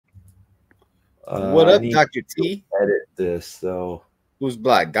What I up, need Dr. to T? edit this though. Who's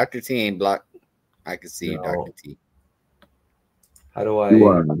blocked? Dr. T ain't blocked. I can see you, No. Dr. T. How do I? You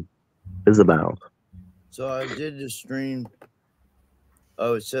are Isabel. So I did the stream.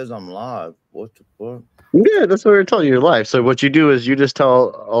 Oh, it says I'm live. What the fuck? Yeah, that's what we're telling you. You're live. So what you do is you just tell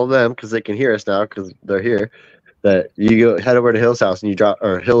all of them, because they can hear us now because they're here, that you go head over to Hill's house and you drop,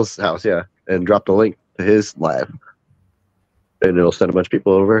 or Hill's house, yeah, and drop the link to his live, and it'll send a bunch of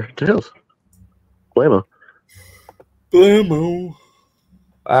people over to Hill's. Blammo. Blammo.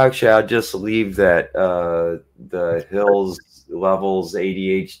 Actually, I'll just leave that the Hills levels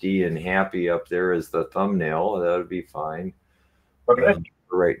ADHD and happy up there as the thumbnail. That would be fine. Okay.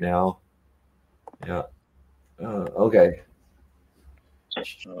 For right now. Yeah. Okay.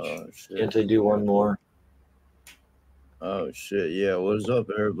 Oh shit. Can't I do one more? Oh shit. Yeah. What's up,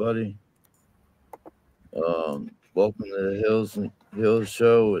 everybody? Welcome to the Hills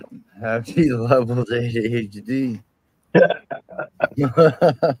show with Happy Levels ADHD.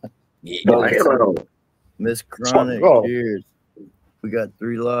 Miss Chronic, cheers. We got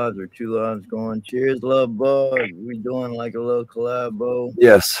 3 lives or 2 lives going. Cheers, love bug. We doing like a little CoLaBO.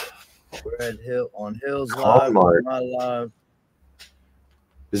 Yes. We're at Hill's Call live, Mark. my live.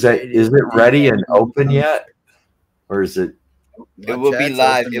 Is it ready and open yet? Or is it? It will be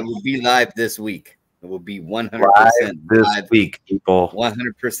live. It will be live this week. It will be 100% live this live, week, people.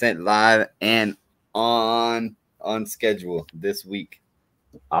 100% live and on schedule this week.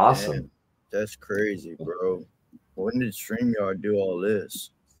 Awesome. Man, that's crazy, bro. When did StreamYard do all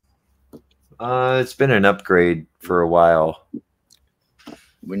this? It's been an upgrade for a while.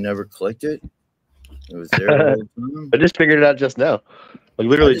 We never clicked it. It was there the whole time. I just figured it out just now. Like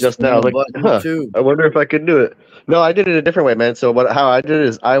literally just now. Like, I wonder if I could do it. No, I did it a different way, man. So how I did it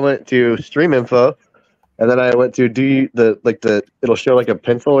is I went to stream info, and then I went to it'll show like a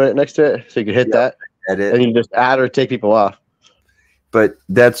pencil right next to it, so you can hit that, edit, and you just add or take people off. But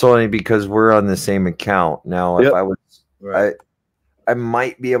that's only because we're on the same account now. If I was, right. I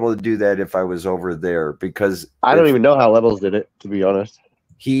might be able to do that if I was over there, because I don't even know how LeVeLz did it, to be honest.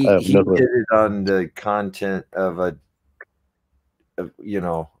 He did it on the content of a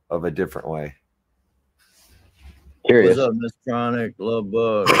different way. Curious. What's up, Miss Chronic? Love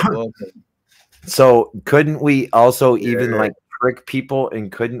bug. Welcome. So couldn't we also even like trick people,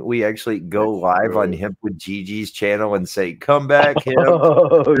 and couldn't we actually go live on Hemp with Gigi's channel and say, "Come back, Hemp"?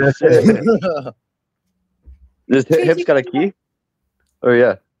 Oh shit! Does Hemp's got a key? Oh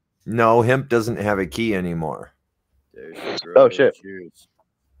yeah. No, Hemp doesn't have a key anymore. Oh shit! Cheers.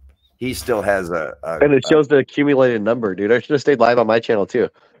 He still has and it shows the accumulated number, dude. I should have stayed live on my channel too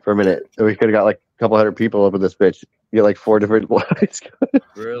for a minute. We could have got like a couple hundred people over this bitch. You get like 4 different lives.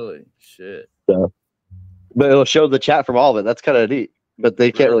 Really? Shit. So, but it'll show the chat from all of it. That's kind of neat. But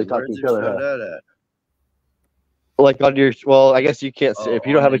they can't really talk to each other. That at? Like on your, well, I guess you can't see if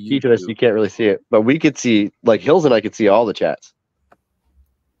you don't have a key to this, you can't really see it. But we could see, like Hills and I could see all the chats.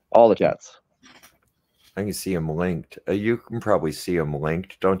 All the chats. I can see them linked. You can probably see them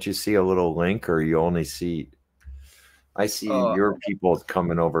linked. Don't you see a little link, or you only see? I see your people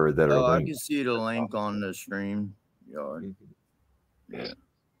coming over that are linked. I can see the link on the stream yard. Yeah.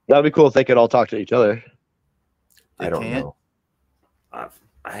 That'd be cool if they could all talk to each other. I don't know.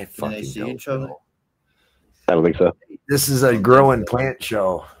 I fucking see don't each other? know. I don't think so. This is a growing plant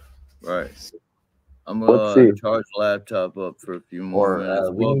show. Right. I'm gonna charge the laptop up for a few more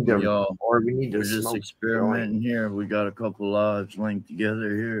minutes. We need to We're just experimenting here. We got a couple lives linked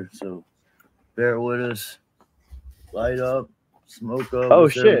together here, so bear with us. Light up, smoke up. Oh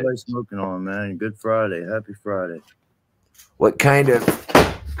What's shit! everybody smoking on, man. Good Friday, happy Friday. What kind of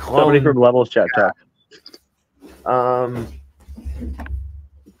Somebody from LeVeLz chat talk.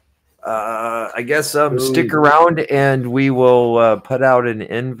 I guess stick around, and we will put out an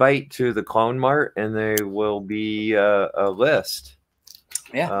invite to the Clone Mart, and there will be a list.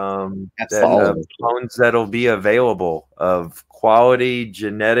 Yeah, clones that'll be available of quality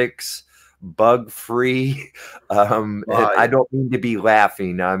genetics, bug-free. And I don't mean to be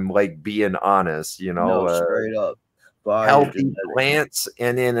laughing. I'm like being honest. No, straight up. Healthy plants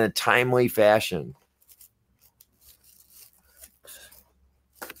and in a timely fashion.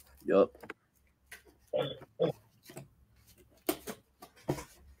 Yup.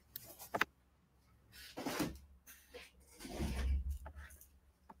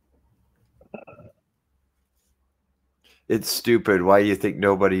 It's stupid. Why do you think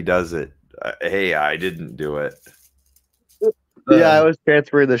nobody does it? Hey, I didn't do it. Yeah, I was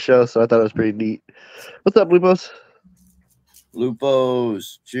transferring the show, so I thought it was pretty neat. What's up, Lupos?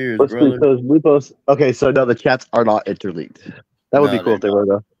 Lupos. Cheers, What's brother. Lupos? Okay, so no, the chats are not interlinked. That would be cool if they were,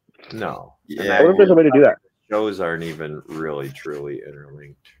 though. No. Yeah. I wonder if there's a way to do that. Shows aren't even really truly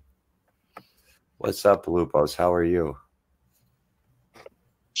interlinked. What's up, Lupos? How are you?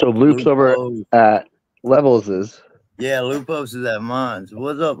 So Loop's over at LeVeLz. Yeah, Lupos is at mine. So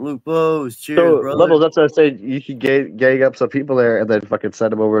what's up, Lupos? Cheers, So brother. LeVeLz, that's what I said. You should gang up some people there and then fucking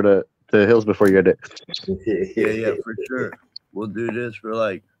send them over to Hills before you end it. Yeah, for sure. We'll do this for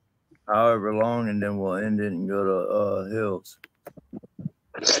like however long, and then we'll end it and go to Hills.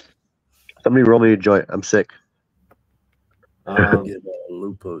 Somebody roll me a joint. I'm sick. Get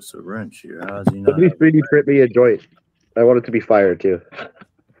Lupos a wrench here. How's he not? Please 3D print me a joint. I want it to be fire too.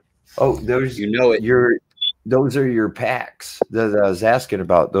 Oh, those it. Those are your packs that I was asking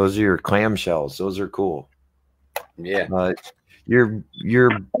about. Those are your clamshells. Those are cool. Yeah. Your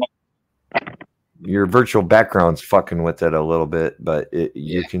virtual background's fucking with it a little bit, but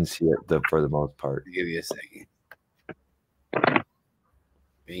you can see it for the most part. Give you a second.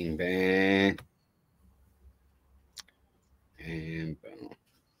 Bing bang. And boom.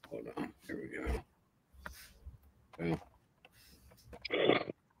 Hold on. Here we go. Boom.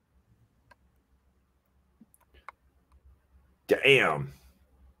 Damn.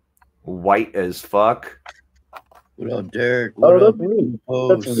 White as fuck. What up, Derek? What up,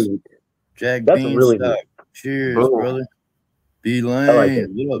 Lupos? Jack Beanstalk. Cheers, brother. B Lane.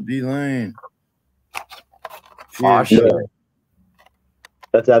 What up, B Lane? Cheers. Awesome.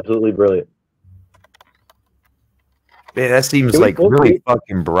 That's absolutely brilliant. Man, that seems like really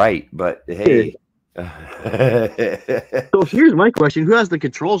fucking bright, but hey. So here's my question. Who has the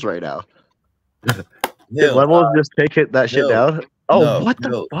controls right now? Did LeVeLz just take that shit down? Oh, no, what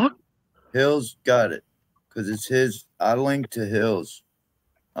the fuck? Hills got it. Because it's his. I linked to Hills,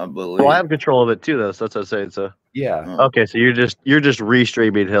 I believe. Well, I have control of it too, though. So that's what I'm saying. So yeah. Okay, so you're just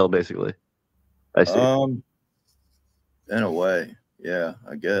restreaming Hill, basically. I see. In a way. Yeah,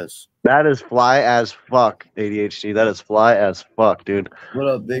 I guess. That is fly as fuck, ADHD. That is fly as fuck, dude. What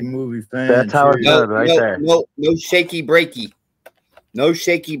up, big movie fan? That's how it's done right there. No shaky breaky. No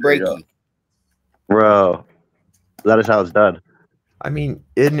shaky breaky. Bro, that is how it's done. I mean,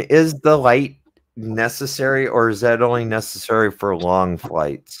 is the light necessary, or is that only necessary for long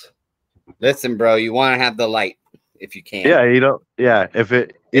flights? Listen, bro, you want to have the light if you can. Yeah, you don't. Yeah, if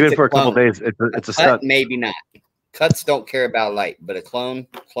it even for a couple days, it's a stunt. Maybe not. Cuts don't care about light, but clones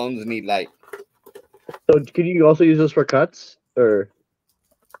need light. So, could you also use this for cuts, or?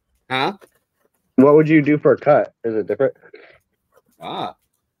 Huh? What would you do for a cut? Is it different?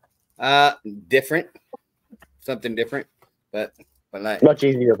 Different. Something different, but like much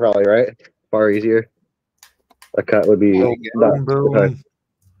easier, probably, right? Far easier. A cut would be boom.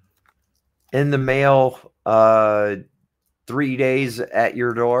 In the mail. 3 days at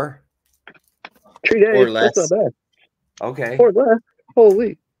your door. 3 days or less. That's not bad. Okay. Or less.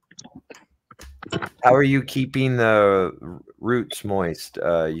 Holy. How are you keeping the roots moist?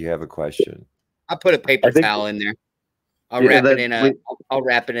 You have a question. I put a paper towel in there. I'll wrap it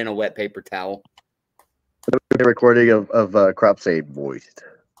in a wet paper towel. A recording of crop saying moist.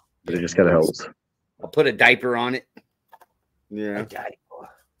 It just kind of helps. I'll put a diaper on it. Yeah.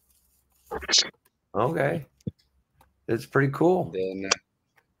 Okay. It's pretty cool. Then,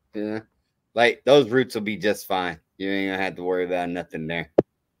 yeah. Like those roots will be just fine. You ain't gonna have to worry about nothing there.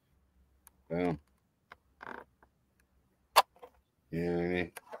 Boom. You know what I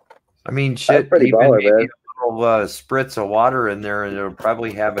mean? I mean, shit. Even maybe a little spritz of water in there, and it'll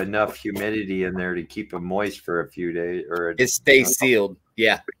probably have enough humidity in there to keep them moist for a few days. Or it stays sealed.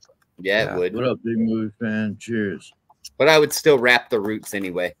 Yeah, it would. What up, big movie fan? Cheers. But I would still wrap the roots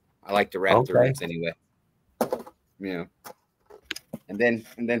anyway. I like to wrap the roots anyway. You know. And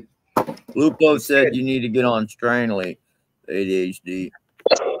then Lupo said you need to get on Strainly, ADHD.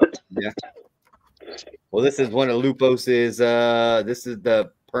 Yeah. Well, this is one of Lupos's. This is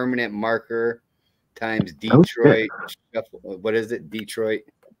the permanent marker times Detroit. What is it? Detroit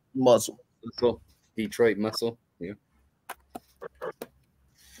muscle. Detroit muscle. Yeah.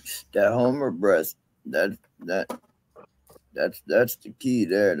 That Homer breast. That's the key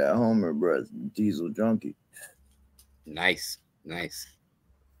there. That Homer breast. Diesel junkie. Nice. I'm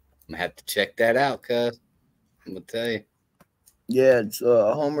gonna have to check that out, cuz I'm gonna tell you. Yeah, it's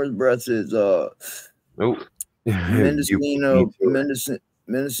Homer's breast is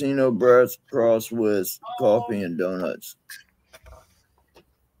Mendocino breast crossed with coffee and donuts.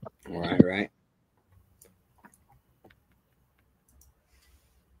 Right.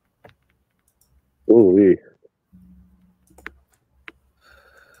 Ooh.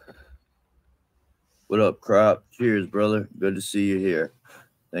 What up, Crop? Cheers, brother. Good to see you here.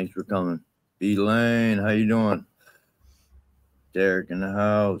 Thanks for coming. B Lane, how you doing? Derek in the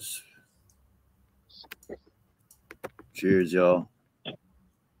house. Cheers, y'all.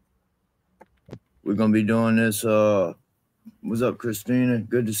 We're gonna be doing this. What's up, Christina?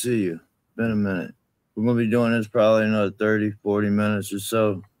 Good to see you. Been a minute. We're gonna be doing this probably another 30, 40 minutes or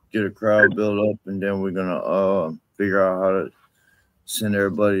so. Get a crowd built up, and then we're gonna figure out how to send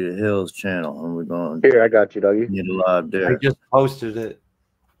everybody to Hill's channel, and we're gonna Here, I got you, doggy. get live there. I just posted it.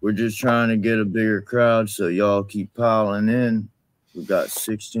 We're just trying to get a bigger crowd, so y'all keep piling in. We got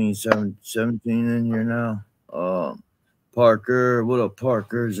 16, 17 in here now. Parker, what up?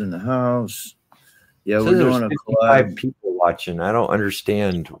 Parker's in the house. Yeah, So we're doing there's a 55 collab. people watching. I don't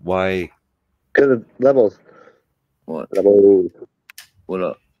understand why. Because of levels. What? Levels. What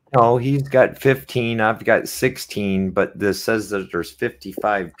up? No, he's got 15. I've got 16, but this says that there's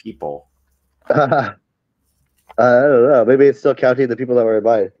 55 people. I don't know. Maybe it's still counting the people that were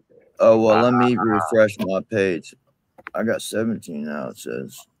invited. Oh, well, let me refresh my page. I got 17 now, it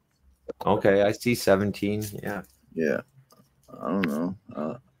says. Okay, I see 17. Yeah. Yeah. I don't know.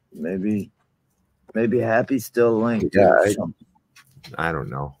 Maybe Happy's still linked. Yeah, I don't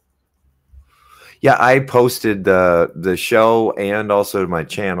know. Yeah, I posted the show and also my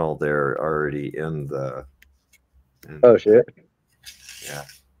channel. They're already in the. Oh shit! Yeah.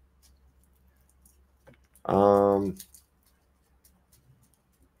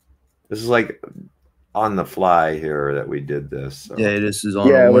 This is like on the fly here that we did this. So. Yeah, this is on.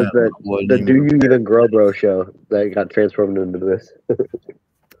 Yeah, it was whim. the Do You Even Gr0W show that got transformed into this.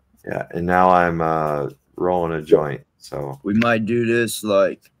 Yeah, and now I'm rolling a joint. So we might do this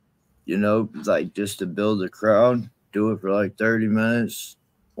like, you know, like just to build a crowd. Do it for like 30 minutes,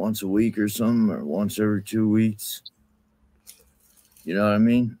 once a week or something, or once every 2 weeks. You know what I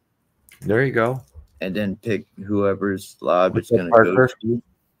mean? There you go. And then pick whoever's live it's gonna go to.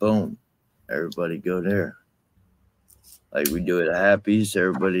 Boom. Everybody go there. Like we do it at Happy's,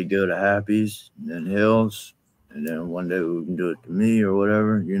 everybody go to Happy's, and then Hills, and then one day we can do it to me or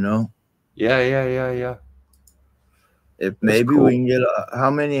whatever, you know? Yeah. If maybe we can get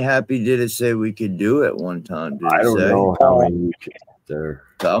how many Happy did it say we could do at one time? Did I don't know how many we could there.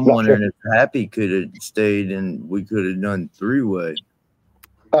 So I'm wondering if Happy could have stayed and we could have done 3-way.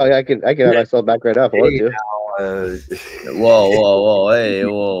 Oh yeah, I can have myself back right now if I want to. Whoa, hey,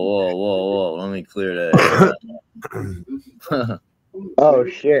 whoa. Let me clear that. Oh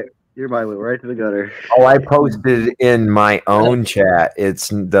shit. Your mind went right to the gutter. Oh, I posted in my own chat. It's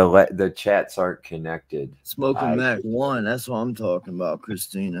the chats aren't connected. Smoking Mac 1, that's what I'm talking about,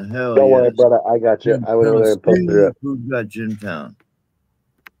 Christina. Hell Don't yeah. worry, brother. I got you. I went over there and posted it. Who's got Jimtown?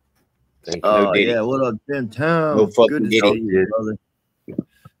 No Diddy. Yeah, what up, Jimtown? No fucking Good to Diddy. see you, brother.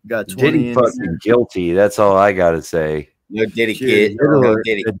 Got 20 Diddy fucking guilty. That's all I gotta say. No Diddy, Cheers, kid. No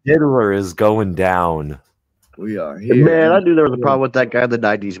Diddy. The diddler is going down. We are here. Man, I knew there was a problem with that guy in the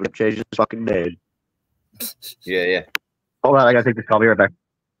 90s when he changed his fucking name. Yeah. Hold on, I gotta take this call. Be right back.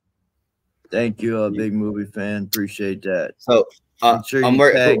 Thank you, big movie fan. Appreciate that. So Make sure I'm you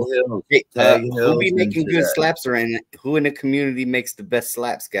working. tag Who Hills be making into good that. slaps around? Who in the community makes the best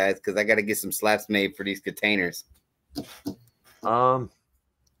slaps, guys? Because I got to get some slaps made for these containers. Let's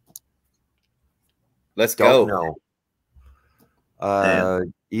Don't go. know.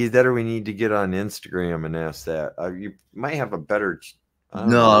 Either we need to get on Instagram and ask that. You might have a better. I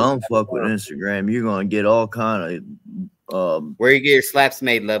don't fuck with Instagram. You're gonna get all kind of where you get your slaps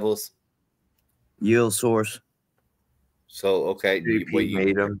made levels. Yield source. So okay,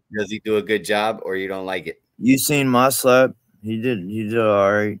 made him. Does he do a good job or you don't like it? You seen my slap? He did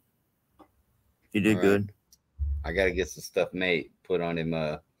all right. He did All right. good. I gotta get some stuff made. Put on him.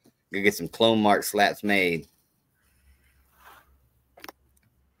 Go get some clone mark slaps made.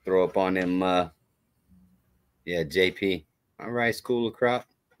 Throw up on him. Yeah, JP. All right, School of Crop.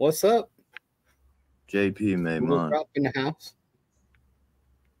 What's up? JP made School of mine. Crop in the house.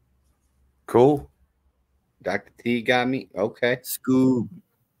 Cool. Dr. T got me. Okay. Scoob,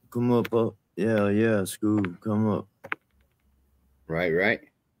 come up. Yeah, Scoob, come up. Right.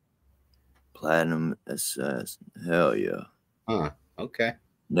 Platinum Assassin. Hell yeah. Huh. Okay.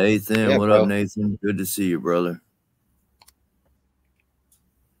 Nathan, Yeah, what bro. up, Nathan? Good to see you, brother.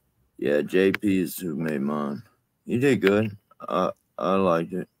 Yeah, JP is who made mine. He did good. I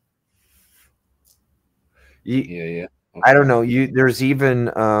liked it. Yeah. Okay. I don't know. There's even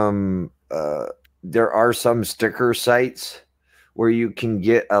there are some sticker sites where you can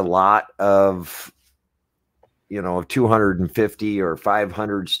get a lot of 250 or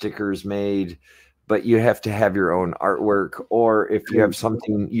 500 stickers made, but you have to have your own artwork, or if you have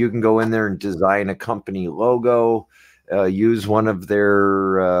something, you can go in there and design a company logo, use one of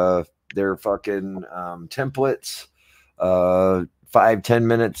their fucking templates, 5-10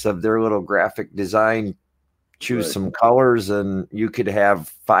 minutes of their little graphic design, choose some colors, and you could have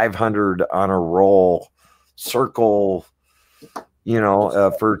 500 on a roll circle, you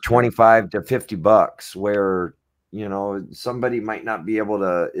know, for 25 to 50 bucks, where, you know, somebody might not be able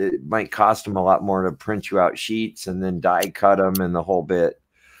to, it might cost them a lot more to print you out sheets and then die cut them and the whole bit,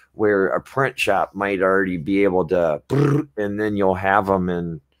 where a print shop might already be able to, and then you'll have them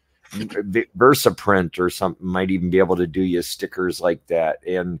in VersaPrint or something, might even be able to do you stickers like that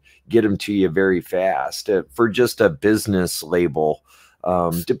and get them to you very fast for just a business label,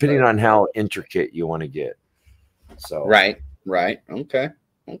 depending on how intricate you want to get. So right. Okay.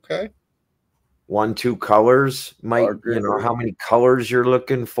 1-2 colors might, you know, how many colors you're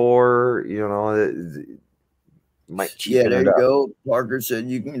looking for, you know, might cheapen there it you up. go. Parker said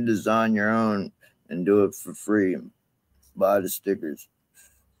you can design your own and do it for free and buy the stickers.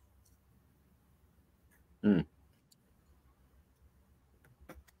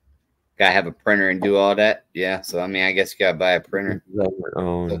 Gotta have a printer and do all that. Yeah. So I mean, I guess you gotta buy a printer.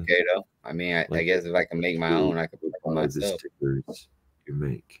 Own, okay though. I mean, I guess if I can make my own, I can print them myself. Stickers you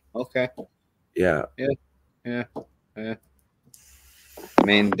make. Okay. Yeah. I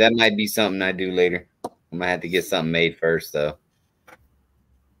mean, that might be something I do later. I might have to get something made first though.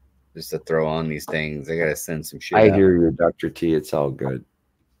 Just to throw on these things. I gotta send some shit. I out. hear you, Dr. T. It's all good.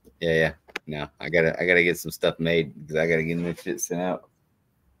 Yeah. No, I gotta get some stuff made because I gotta get this shit sent out.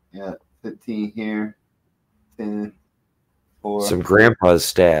 Yeah, 15 here, 10, 4. Some grandpa's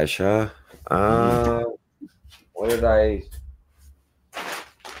stash, huh? What did I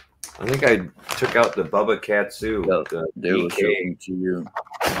think I took out the Bubba Katsu. They were showing to you.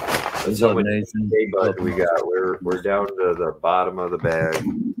 That's how much bud we got. We're down to the bottom of the bag.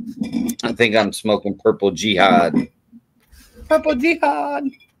 I think I'm smoking Purple Jihad. Purple Jihad.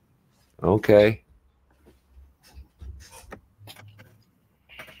 Okay.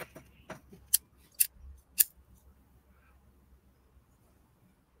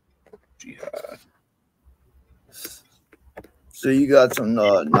 So you got some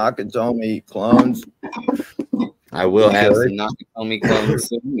Nakatomi clones? I will have some Nakatomi clones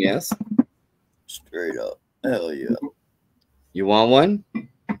soon, yes. Straight up. Hell yeah. You want one?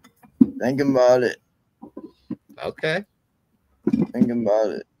 Thinking about it. Okay. Thinking about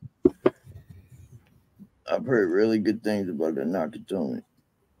it. I've heard really good things about the Nakatomi.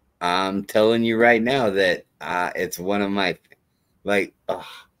 I'm telling you right now that it's one of my, like,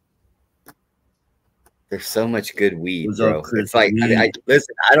 there's so much good weed, bro. It's like,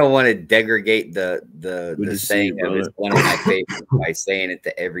 listen, I don't want to degrade the saying of it's one of my favorites by saying it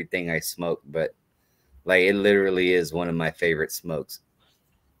to everything I smoke, but like it literally is one of my favorite smokes.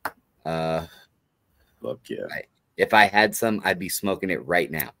 Fuck yeah. If I had some, I'd be smoking it right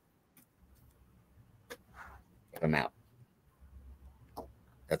now. But I'm out.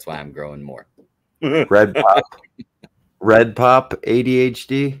 That's why I'm growing more. Red Pop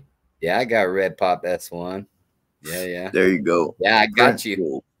ADHD. Yeah, I got Red Pop S1. Yeah. There you go. Yeah, I got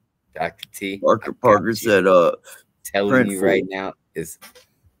you, Dr. T. Parker said, telling you right now is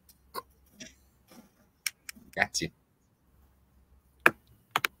got you. I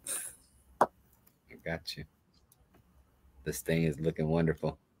got you. This thing is looking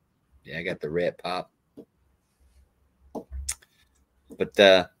wonderful. Yeah, I got the Red Pop. But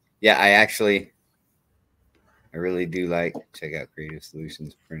yeah, I really do like check out Creative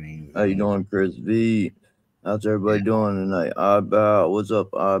Solutions Printing. How you doing, Chris V? How's everybody doing tonight? Eyebow, what's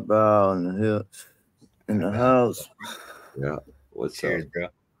up, Eyebow in the hill, in the house? Yeah, what's Cheers, up,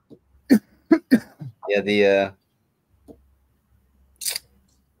 bro? Yeah, the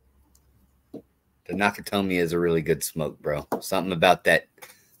Nakatomi is a really good smoke, bro. Something about that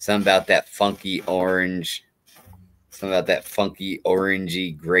funky orange, something about that funky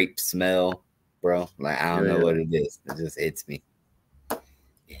orangey grape smell. Bro, like I don't know what it is. It just hits me. It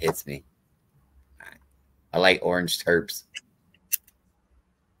hits me. I like orange terps.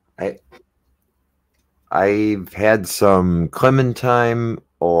 I've had some clementine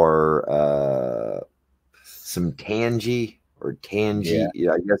or some tangy or tangy.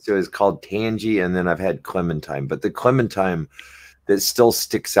 Yeah, I guess it was called tangy, and then I've had clementine. But the clementine that still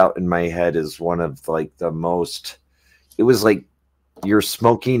sticks out in my head is one of like the most. It was like you're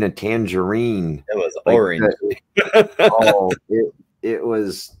smoking a tangerine. It was like orange. It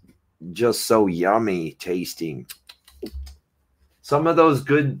was just so yummy tasting. Some of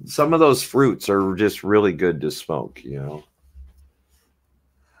those fruits are just really good to smoke, you know.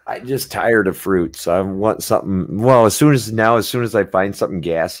 I'm just tired of fruits. I want something. Well, as soon as I find something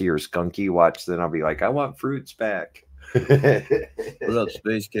gassy or skunky, then I'll be like, I want fruits back. What up,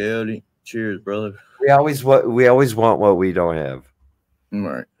 Space Coyote? Cheers, brother. We always want what we don't have.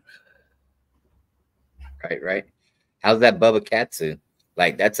 Right. Right. How's that Bubba Katsu?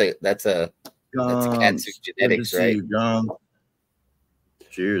 Like that's Katsu genetics, right? You,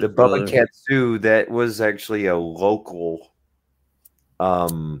 cheers, The brother. Bubba Katsu, that was actually a local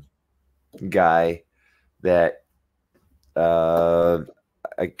guy that I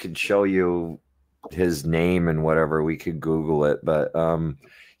could show you his name and whatever. We could Google it, but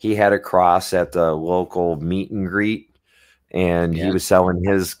he had a cross at the local meet and greet, and he was selling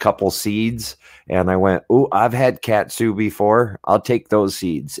his couple seeds. And I went, "Oh, I've had Katsu before. I'll take those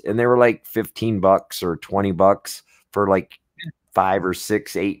seeds." And they were like $15 or $20 for like 5 or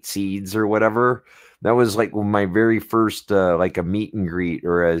 6, 8 seeds or whatever. That was like my very first like a meet and greet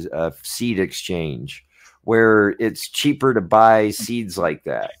or a seed exchange, where it's cheaper to buy seeds like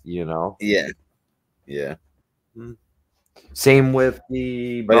that, you know? Yeah. Same with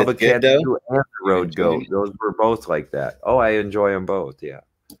the Bubba Katsu and the Road Goat. Those were both like that. Oh, I enjoy them both. Yeah.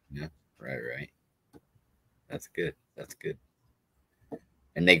 Right. That's good.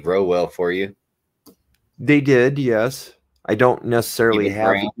 And they grow well for you. They did, yes. I don't necessarily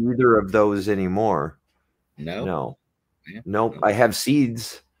have either of those anymore. No. Nope. I have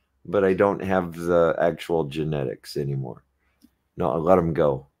seeds, but I don't have the actual genetics anymore. No, I let them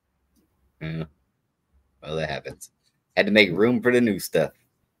go. Yeah. Well, that happens. Had to make room for the new stuff.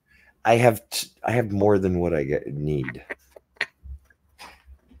 I have more than what I need.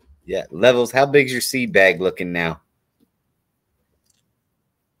 Yeah, LeVeLz. How big's your seed bag looking now?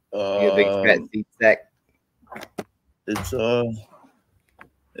 You got a big fat seed sack. It's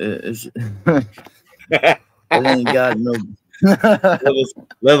it ain't got no.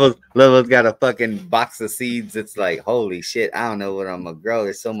 LeVeLz got a fucking box of seeds. It's like, holy shit, I don't know what I'm gonna grow.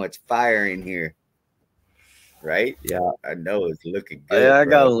 There's so much fire in here. Right? Yeah, I know it's looking good. Yeah, I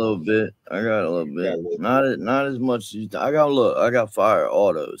got a little bit. Not as much as I got fire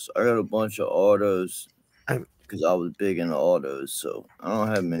autos. I got a bunch of autos because I was big into autos, so I don't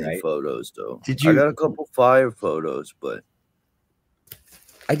have many photos though. I got a couple fire photos, but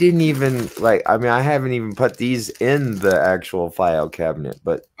I didn't even I haven't even put these in the actual file cabinet,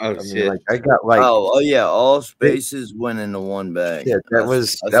 but shit. I got like yeah, all spaces went into one bag. Yeah, that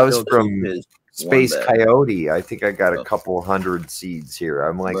was from Space Coyote. I think I got a couple hundred seeds here.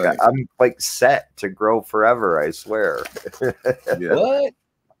 I'm like I'm like set to grow forever, I swear. What?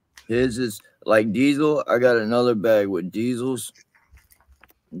 His is like Diesel. I got another bag with Diesel's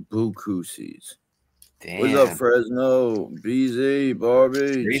buku seeds. Damn. What's up, Fresno? BZ,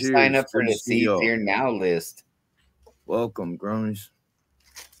 Barbie. Please sign up for the Seeds Here Now list. Welcome, Gronies.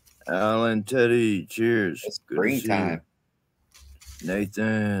 Alan, Teddy, cheers. It's springtime.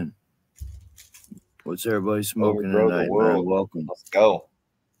 Nathan. What's everybody smoking tonight, man? Welcome. Let's go.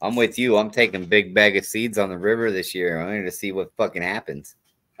 I'm with you. I'm taking a big bag of seeds on the river this year. I'm going to see what fucking happens.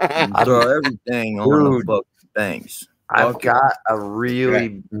 Throw everything on the fucking banks. I've got a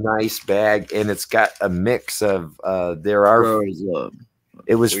really nice bag, and it's got a mix of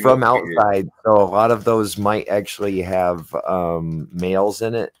it was from outside, so a lot of those might actually have males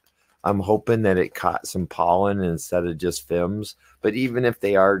in it. I'm hoping that it caught some pollen instead of just FIMS, but even if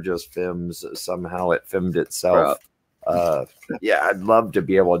they are just FIMS, somehow it FIM'd itself. Yeah, I'd love to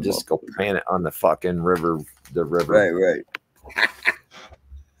be able to just go plant it on the fucking river. Right.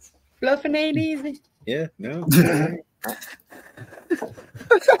 Bluffing ain't easy. Yeah, no.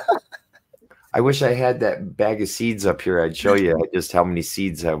 I wish I had that bag of seeds up here. I'd show you just how many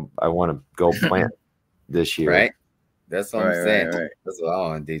seeds I want to go plant this year. Right? That's what I'm saying. Right. That's what I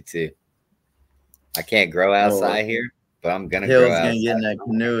want to do too. I can't grow outside here, but I'm gonna grow outside. Gonna get in that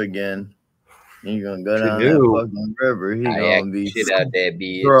canoe again. He's gonna go down that fucking river. He's gonna be shit out there,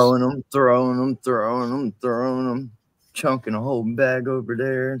 bitch. throwing them, chunking a whole bag over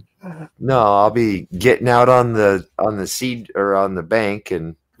there. No, I'll be getting out on the seed or on the bank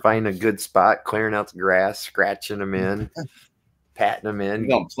and finding a good spot, clearing out the grass, scratching them in, patting them in. You're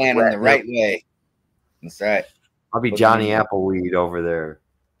gonna plant them the right way. That's right. I'll be Johnny Appleweed over there.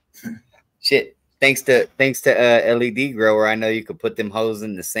 Shit. Thanks to LED grower, I know you could put them hoes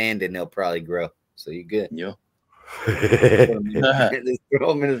in the sand and they'll probably grow. So you're good. Yeah. Just throw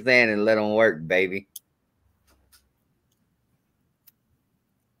them in the sand and let them work, baby.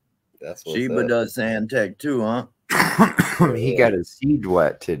 That's what's Sheba up. does sand tech too, huh? He got his seed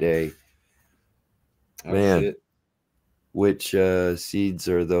wet today. Man. Shit. Which seeds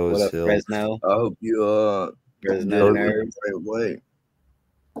are those? What up, Fresno? I hope you Fresno nerds right away.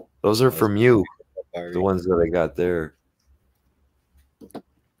 Those are from you. The ones that I got there.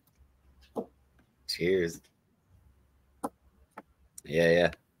 Cheers.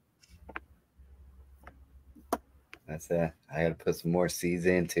 Yeah. I gotta put some more seeds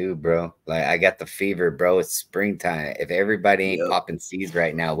in too, bro. Like I got the fever, bro. It's springtime. If everybody ain't popping seeds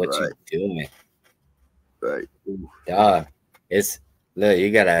right now, what you doing? Right. Dog. Look,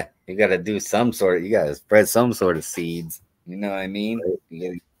 you gotta do some sort of, you gotta spread some sort of seeds. You know what I mean?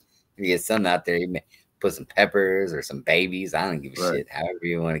 You get some out there. You may put some peppers or some babies. I don't give a shit. However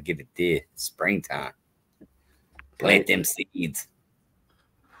you want to get it did. Springtime. Plant them seeds.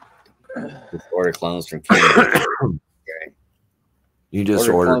 Just order clones from Canada. You just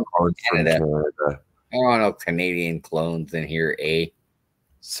order clones from Canada. I don't want no Canadian clones in here, eh?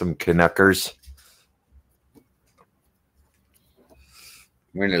 Some Canuckers.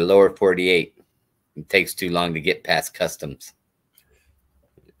 We're in the lower 48. It takes too long to get past customs.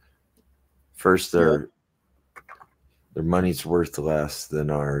 First, their money's worth less than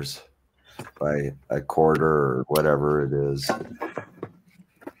ours by a quarter or whatever it is.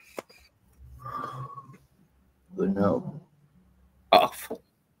 But no. Off,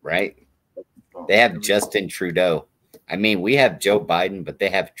 right? They have Justin Trudeau. I mean, we have Joe Biden, but they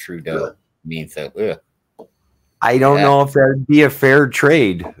have Trudeau. I mean, so I don't know if that'd be a fair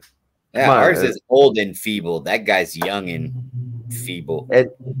trade. Yeah, ours is old and feeble. That guy's young and feeble. And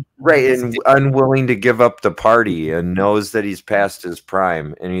unwilling to give up the party and knows that he's past his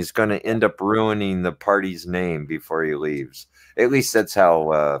prime and he's going to end up ruining the party's name before he leaves. At least that's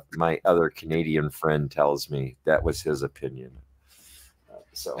how my other Canadian friend tells me. That was his opinion.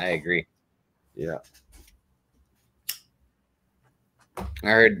 So I agree. Yeah. I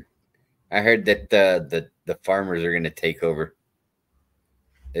heard that the farmers are going to take over.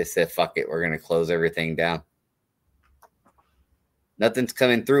 They said, fuck it, we're going to close everything down. Nothing's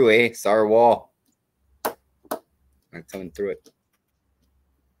coming through, eh? It's our wall. Not coming through it.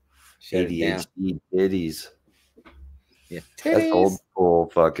 Shut it down. Titties. Yeah, that's old school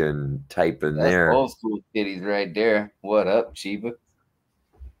fucking typing there. Old school titties right there. What up, Chiba?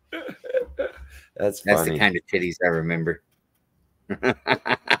 That's the kind of titties I remember.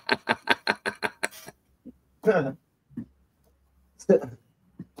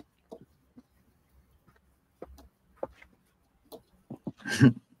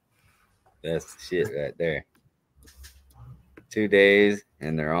 That's the shit right there. 2 days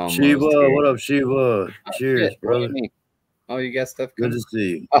and they're almost Shiva, here. what up, Shiva? Cheers, brother. Oh, you got stuff good coming? To see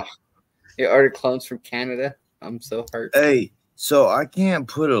you. Oh, you ordered clones from Canada. I'm so hurt. Hey, so I can't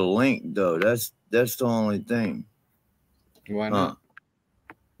put a link though. That's the only thing. Why not?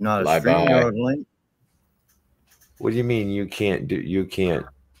 Not a StreamYard link. What do you mean you can't do? You can't.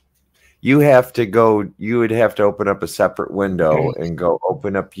 You have to go. You would have to open up a separate window and go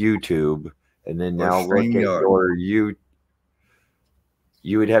open up YouTube, and then now look at your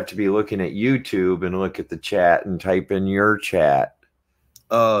You would have to be looking at YouTube and look at the chat and type in your chat.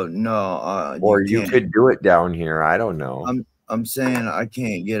 Oh no! Or you could do it down here. I don't know. I'm saying I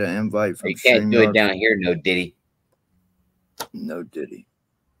can't get an invite from. You can't do it down here. No Diddy. No Diddy.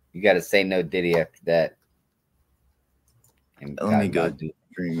 You got to say no Diddy after that. Let me go do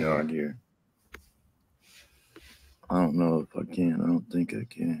StreamYard here. I don't know if I can. I don't think I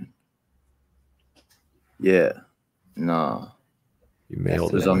can. Yeah. Nah. You mailed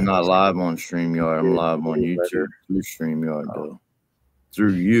it. Because I'm not live on StreamYard. I'm live on YouTube through StreamYard, though.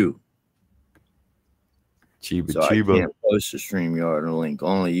 Through you. Chiba, so Chiba. I can't post a StreamYard link.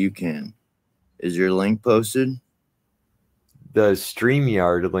 Only you can. Is your link posted? The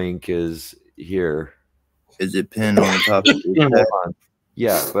StreamYard link is here. Is it pinned on the top of your chat?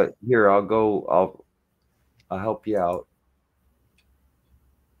 Yeah, but here I'll help you out.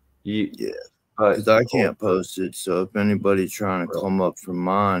 Yeah, because I can't post it. So if anybody's trying to come up from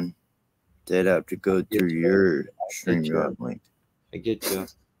mine, they'd have to go through your StreamYard link. I get you.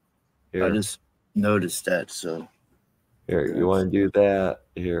 Here. I just noticed that. So here, you want to do that?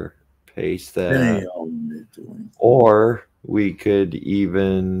 Here, paste that. Or we could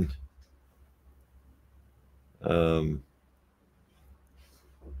even.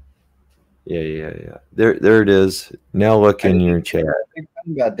 Yeah. There it is. Now look in your chat.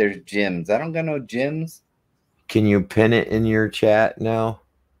 About there's gyms. I don't got no gyms. Can you pin it in your chat now?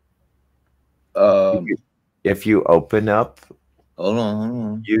 If you open up hold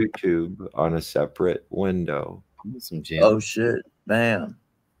on. YouTube on a separate window. Some gyms. Oh shit. Bam.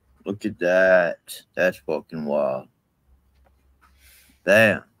 Look at that. That's fucking wild.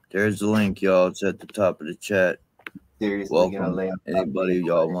 Bam. There's the link, y'all. It's at the top of the chat. Seriously, welcome. Anybody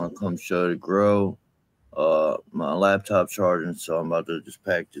y'all want to come show to grow? My laptop charging, so I'm about to just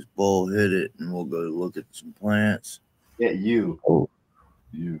pack this bowl, hit it, and we'll go look at some plants. Yeah, you. Oh,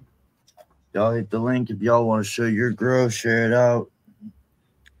 you. Y'all hit the link if y'all want to show your grow, share it out.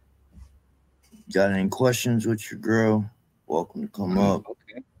 Got any questions with your girl? Welcome to come up.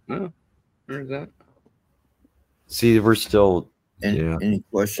 Okay. Oh, where's that? See, we're still. Any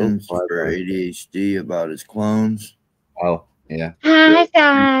questions for ADHD about his clones? Oh, yeah. Hi,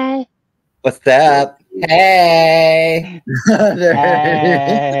 guys. What's up? Hey.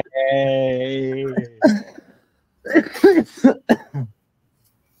 Hey.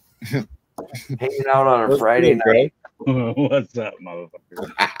 Hanging out on a Friday night. What's up,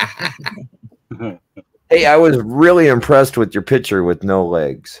 motherfucker? Hey, I was really impressed with your picture with no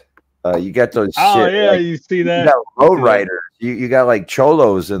legs. You got those. Oh shit, yeah, like, you see that? You got road riders. You got like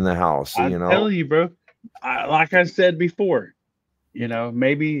cholos in the house. I You know. tell you, bro. Like I said before, you know,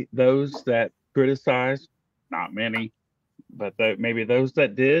 maybe those that criticize, not many, but maybe those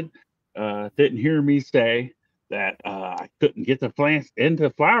that didn't hear me say that I couldn't get the plants into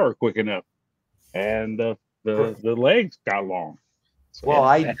flower quick enough, and the legs got long. So, Well,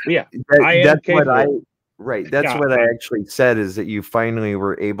 I am that's capable. That's God, what I actually said, is that you finally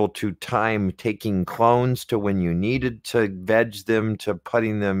were able to time taking clones to when you needed to veg them to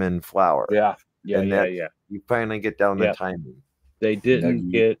putting them in flower. Yeah. You finally get down the timing. They didn't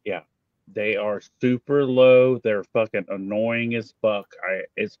get. They are super low. They're fucking annoying as fuck.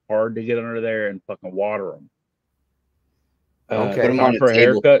 It's hard to get under there and fucking water them. Okay. Time for a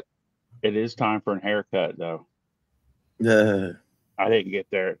haircut. It is time for a haircut, though. I didn't get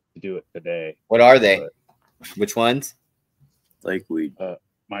there to do it today. What are they? Which ones? Lakeweed.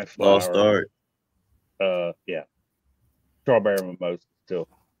 My flower. Lost art. Yeah. Strawberry mimosa still.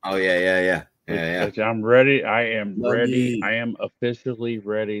 Oh yeah. Which I'm ready. I am ready. I am officially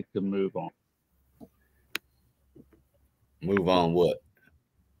ready to move on. Move on what?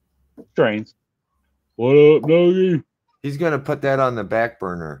 Strains. What up, Nogi? He's gonna put that on the back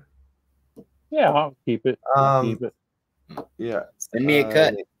burner. Yeah, I'll keep it. Yeah. Send me a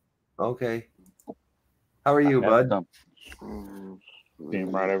cut. Okay. How are you, bud?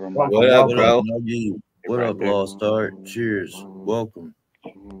 Came right over my. What up, bro? What up, Lost Art? Cheers. Welcome.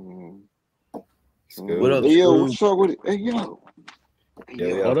 What up, yo? What's up with it? Hey, yo.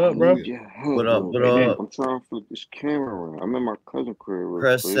 What up, bro? What up? What up? I'm trying to flip this camera around. I'm in my cousin crib.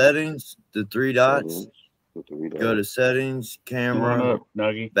 Press settings, the three dots. Go to settings, camera,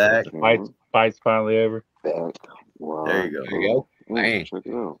 back. Fight's finally over. Back. Wow. There you go. There you go. Bang. Check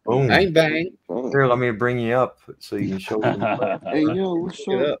it out. Boom. Bang. Here, let me bring you up so you can show them. Hey, yo, what's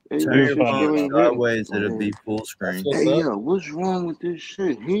up? Hey, turn your phone sideways, it'll be full screen. Hey, yo, what's wrong with this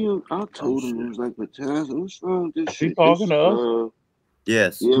shit? I told him it was like potassium. What's wrong with this shit? He talking to us?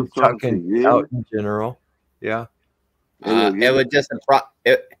 Yes. Yeah, I'm talking out in general. Yeah. It was just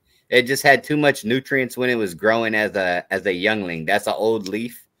it just had too much nutrients when it was growing as a youngling. That's an old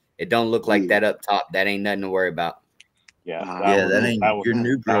leaf. It don't look like that up top. That ain't nothing to worry about. Yeah, that ain't your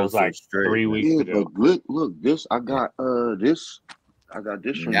new growth. Like straight. 3 weeks ago. But look, this I got this. I got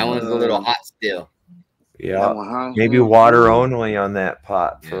this from that one's a little hot still. Yeah, maybe water only on that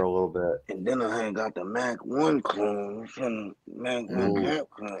pot for a little bit. And then I had got the Mac 1 clone from Mac 1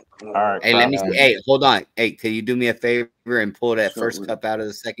 clone. All right. Hey, let me see. Hey, hold on. Hey, can you do me a favor and pull that first cup out of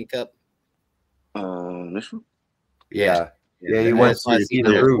the second cup? This one? Yeah. You want to see how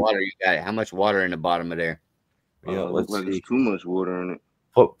much water you got. How much water in the bottom of there? Yeah, looks like there's too much water in it.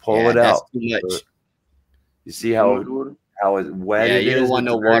 Pull it out. Too much. You see how it's wet? Yeah, it you is don't want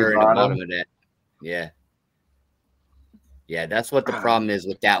no water in the bottom bottom of that. Yeah. Yeah, that's what the problem is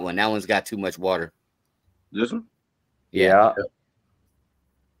with that one. That one's got too much water. This one? Yeah.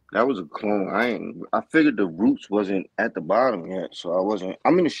 That was a clone. I figured the roots wasn't at the bottom yet, so I wasn't.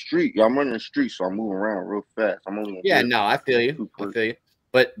 I'm in the street. I'm running the street, so I'm moving around real fast. I'm only. Yeah, no, I feel you. I feel you.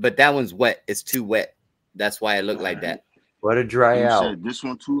 But that one's wet. It's too wet. That's why it looked like that. Let it dry out. Said this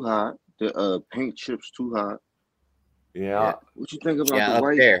one too hot. The paint chips too hot. Yeah. What you think about the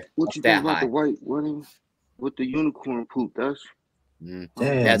white? There. What you think about the white wedding with the unicorn poop? That's damn.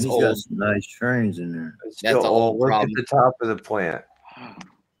 That's he's old. got some nice trains in there. That's the old Look problem. at the top of the plant.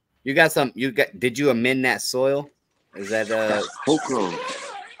 You got some. Did you amend that soil? Is that cocoa?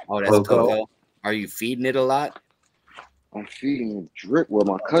 Oh, that's cocoa. Are you feeding it a lot? I'm feeding it drip. Well,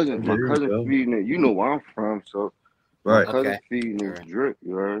 my cousin feeding it. You know where I'm from, so right. My cousin feeding it drip.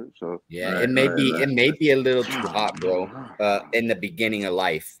 You heard? So yeah, it may be a little too hot, bro. In the beginning of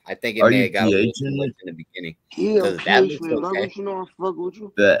life, I think it Are may you have got a little too pHing much it? in the beginning. Yeah, that looks man. okay. Like, you know, I fuck with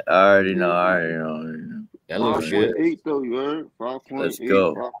you. Bet I already know. That looks good. 5.8 though, you heard? 5.8. Let's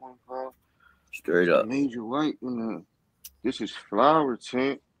go. 5.5. Straight up. Major white in the. This is flower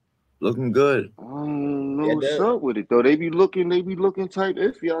tint. Looking good. I don't know what's up with it though. They be looking type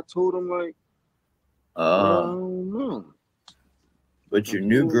iffy. I told them like, I don't know. But your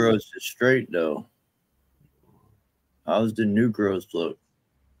new growth is straight though. How's the new growth look?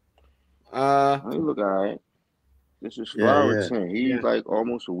 He look all right. This is flower 10. He's like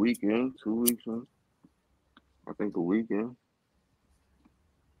almost a week in, 2 weeks in. I think a week in.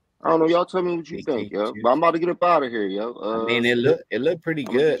 I don't know. Y'all tell me what you think, yo. But I'm about to get up out of here, yo. I mean, it looked pretty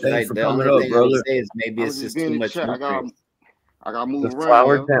good. Thanks like for the coming only up, thing brother. I would say is maybe it's just too much nutrients. I got to move The around.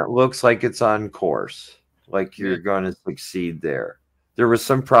 flower tent looks like it's on course. Like you're going to succeed there. There was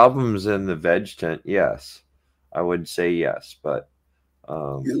some problems in the veg tent. Yes, I would say yes, but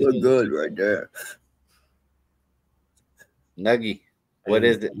you look good right there. Nuggy, what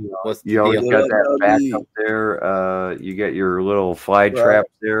is it? What's the you always deal? got that back up there. You got your little fly trap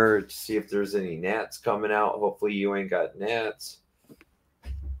there to see if there's any gnats coming out. Hopefully you ain't got gnats.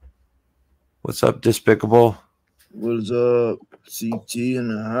 What's up, Despicable? What's up? CT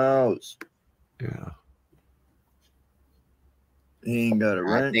in the house. Yeah. He ain't got a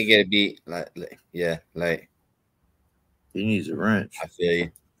wrench. I think it'd be like he needs a wrench. I feel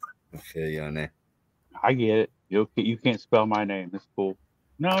you on that. I get it. You can't spell my name. It's cool.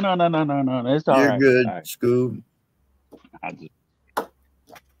 No. It's all You're right. good, All right. Scoob.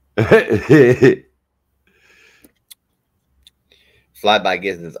 Flyby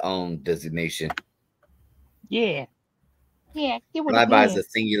gets its own designation. Yeah. Flyby is a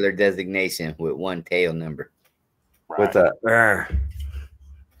singular designation with one tail number. Right. With a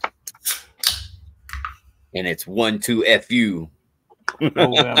and it's 12FU.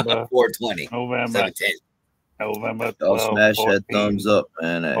 November 420. November 710. November 12, Y'all smash 14, that thumbs up,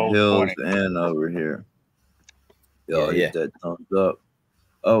 man, at 12, Hills 20. and over here. Y'all Yeah. hit that thumbs up.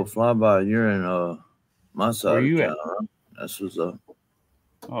 Oh, Flyby, you're in my side Where you of at? town, huh? That's what's up.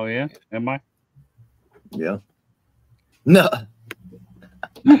 Oh yeah, am I? Yeah. No.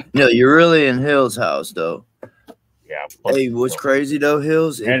 No, you're really in Hills' house though. Yeah. Hey, what's crazy though,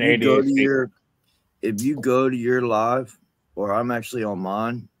 Hills? And If you ADHD. go to your live, or I'm actually on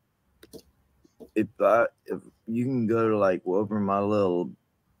mine, if you can go to like over my little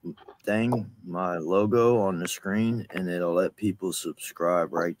thing, my logo on the screen, and it'll let people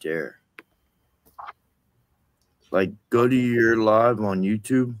subscribe right there. Like, go to your live on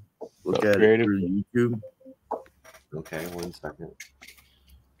YouTube. Look at it through YouTube. Okay, 1 second.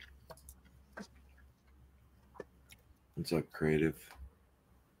 What's up, Creative?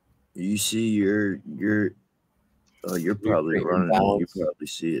 You see you're probably running it. You probably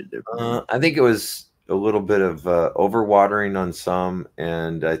see it different. I think it was a little bit of overwatering on some,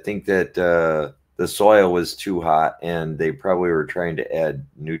 and I think that the soil was too hot, and they probably were trying to add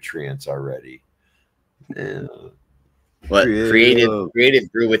nutrients already. What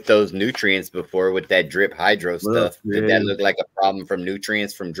creative grew with those nutrients before with that drip hydro stuff. Did that look like a problem from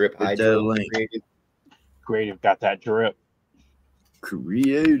nutrients from drip hydro? Creative got that drip.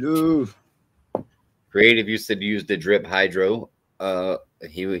 Creative used to use the drip hydro.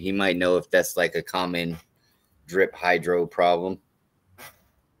 He might know if that's like a common drip hydro problem.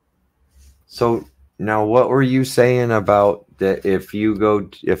 So now, what were you saying about that? If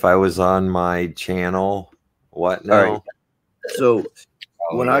I was on my channel, what now? Right. So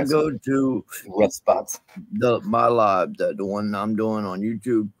when I go to rough spots, my live, the one I'm doing on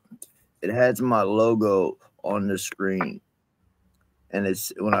YouTube, it has my logo on the screen, and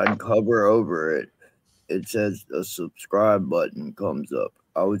it's when I hover over it, it says a subscribe button comes up.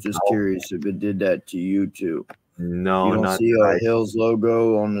 I was just curious if it did that to you too. No, you don't not see a Hills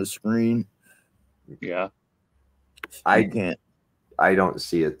logo on the screen. Yeah, I can't. I don't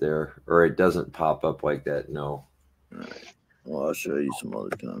see it there, or it doesn't pop up like that. No. All right. Well, I'll show you some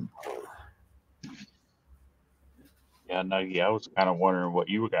other time. Yeah, no, I was kind of wondering what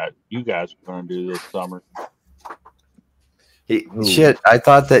you guys were going to do this summer. Shit, I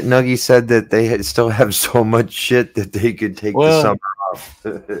thought that Nuggy said that they still have so much shit that they could take the summer off.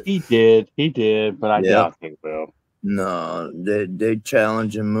 he did, but I doubt they will. No, they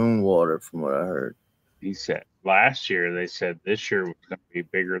challenging Moonwater from what I heard. He said last year, they said this year was going to be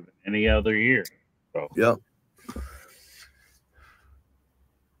bigger than any other year. So yep.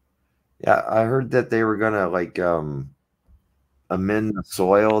 Yeah, I heard that they were gonna like amend the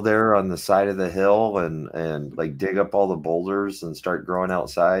soil there on the side of the hill and like dig up all the boulders and start growing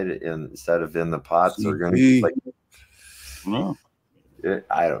outside instead of in the pots. They're gonna be like,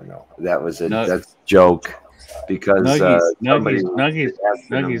 I don't know. That was that's a joke because Nuggy's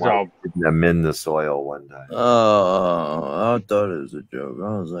all didn't amend the soil one time. Oh, I thought it was a joke.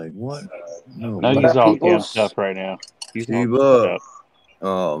 I was like, what? No, Nuggy's all gassed up right now. He's all up.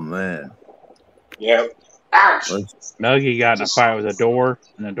 Oh man. Yep. Nuggy got in a fight with a door,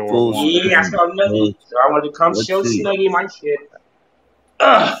 and the door. Yeah, I saw Nuggy. So I wanted to come show Snuggy my shit.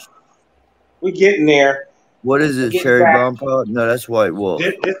 We're getting there. What is it? Cherry bomb pop? No, that's White Wolf.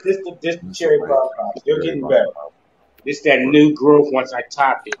 This cherry bomb pop. They're getting better. This that new growth once I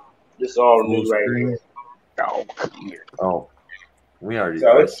topped it. This all new right here. Oh, come here. Oh, we already.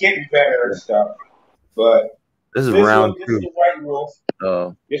 So it's getting better and stuff. But this is round 2. This is White Wolf.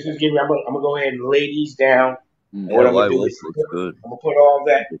 Oh. This is giving. I'm gonna go ahead and lay these down. And Yeah, what I'm White gonna do Wolf is looks good. I'm gonna put all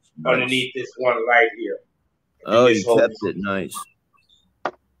that Nice. underneath this one light here. Oh, you kept it nice.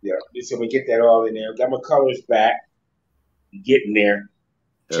 Yeah, so we get that all in there. Got my colors back. Getting there.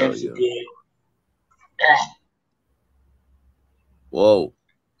 Temps Yeah. again. Whoa.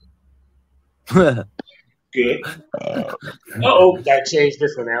 Good. Gotta change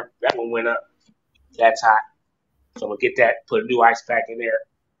this one out. That one went up. That's hot. So I'm gonna get that, put a new ice pack in there.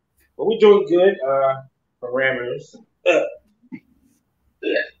 But we're doing good. Parameters.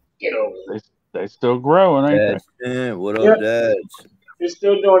 Get over it. They still growing, ain't they? What up, Dads? They're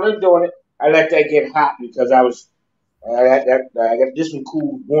still doing it. I let that get hot because I was I got this one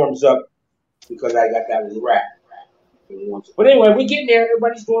cool, warms up because I got that little wrap. But anyway, we're getting there.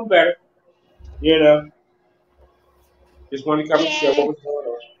 Everybody's doing better. You know. Just wanted to come and show what was going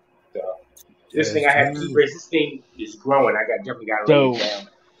on. So, this thing I have to raise. This thing is growing. I definitely got to lay it down.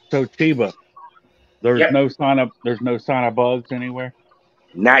 So Chiba, there's no sign of bugs anywhere?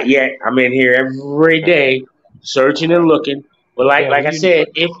 Not yet. I'm in here every day searching and looking. But like I said,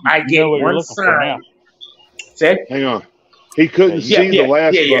 if I get one sign, hang on. He couldn't see the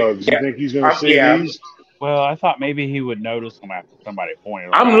last bugs. You think he's going to see these? Well, I thought maybe he would notice them after somebody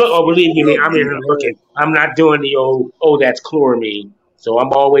pointed. Believe me, I'm in here looking. I'm not doing the that's chloramine. So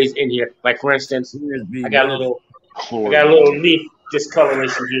I'm always in here. Like for instance, I got a little leaf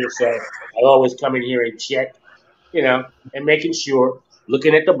discoloration here, so I always come in here and check, and making sure,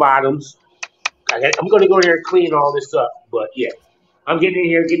 looking at the bottoms. I'm going to go there and clean all this up, but yeah, I'm getting in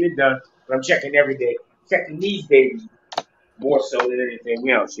here, getting it done. But I'm checking every day, checking these babies more so than anything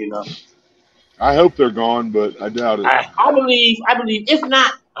else, I hope they're gone, but I doubt it. I believe. If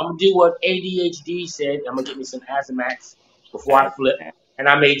not, I'm gonna do what ADHD said. I'm gonna get me some Azamax before I flip, and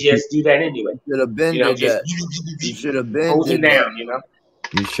I may just do that anyway. You should have been You should have been closing down.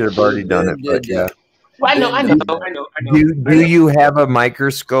 You should have already done it, but yeah. Well, I know. Do you have a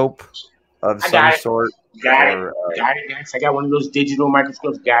microscope of some sort? Got it. I got one of those digital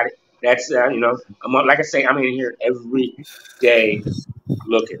microscopes. Got it. That's I'm like I say, I'm in here every day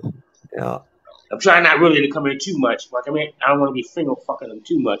looking. Yeah. I'm trying not really to come in too much. I don't want to be finger fucking them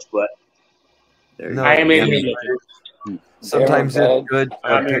too much, but I am in here looking. Sometimes it's good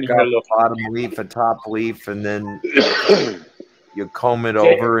to pick up a bottom leaf, a top leaf, and then you comb it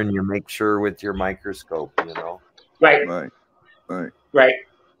over and you make sure with your microscope, Right.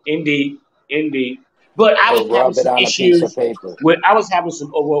 Indeed. But I was having some issues. I was having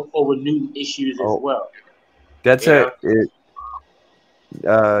some over new issues as well. That's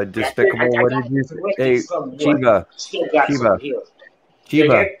despicable. What did you say? Chiba.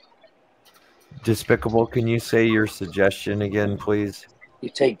 Despicable. Can you say your suggestion again, please? You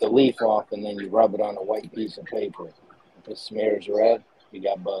take the leaf off and then you rub it on a white piece of paper. If it smears red, you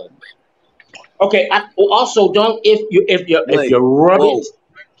got bugs. Okay. Also, don't if you rub it,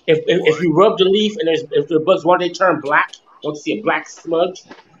 if you rub the leaf and if the bugs one day turn black, don't you see a black smudge?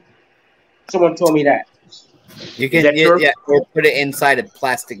 Someone told me that. You can or put it inside a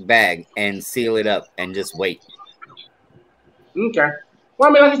plastic bag and seal it up and just wait. Okay.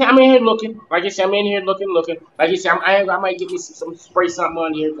 Well, like I said, I'm in here looking. Like I said, I'm in here looking. Like I said, I might get me some spray something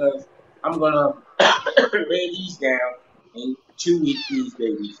on here because I'm gonna lay these down and 2 week these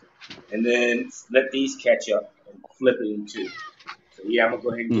babies, and then let these catch up and flip it in 2. So yeah, I'm gonna go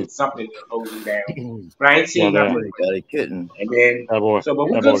ahead and get something to hold them down. But I ain't seen nothing. Got a kitten. And then but we're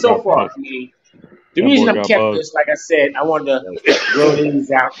good so far. The reason I'm kept this, like I said, I wanted to grow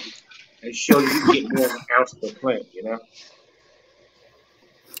these out and show you can get more than an ounce per plant,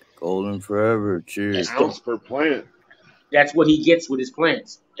 Golden forever. Cheers. An ounce per plant. That's what he gets with his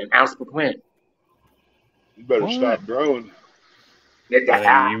plants. An ounce per plant. You better stop growing. Right.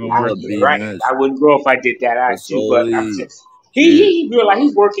 I wouldn't grow if I did that. But he realized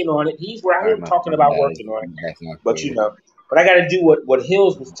he's working on it. He's where I hear him talking about working on it. But but I got to do what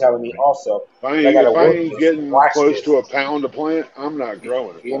HillZZ was telling me also. If I ain't getting close to a pound a plant, I'm not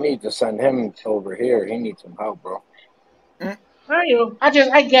growing it. You need to send him over here. He needs some help, bro. I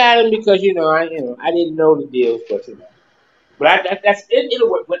got him because I didn't know the deals, but that's it. It'll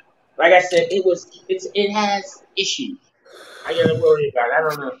work. But like I said, it has issues. I gotta worry about it. I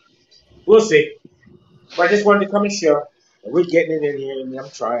don't know. We'll see. But I just wanted to come and show. And we're getting it in here, and I'm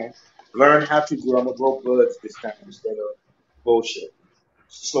trying learn how to grow. I'm gonna grow buds this time instead of bullshit.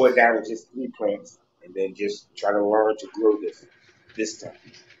 slow it down with just 3 plants, and then just try to learn to grow this time.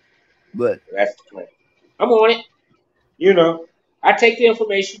 But that's the plan. I'm on it. You know, I take the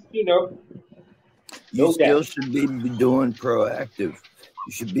information. You know, you still should be doing proactive.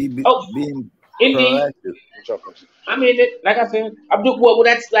 You should be being proactive. I mean, like I said, I'm doing well.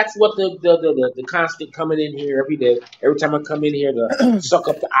 That's what the constant coming in here every day. Every time I come in here to suck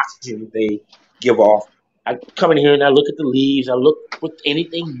up the oxygen that they give off, I come in here and I look at the leaves. I look for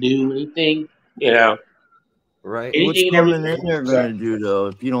anything new, anything right. What's coming in there going to do though?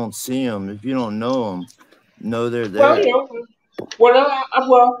 If you don't see them, if you don't know them, know they're there.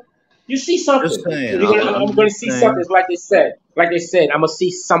 Well, you see something. Just saying, I'm going to see something. Like they said, I'm going to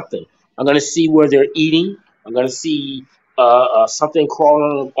see something. I'm going to see where they're eating. I'm going to see something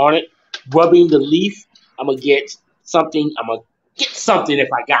crawling on it, rubbing the leaf. I'm going to get something. I'm going to get something if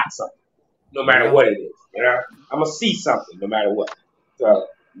I got something, no matter what it is. You know, I'm going to see something no matter what. So,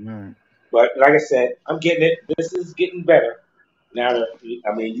 but like I said, I'm getting it. This is getting better. Now that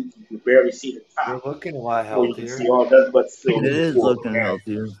I mean, you can barely see the top. You're looking a lot healthier. You can see all that, but still, it is looking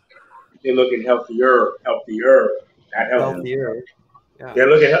healthier. They're looking healthier, not healthier. Yeah. They're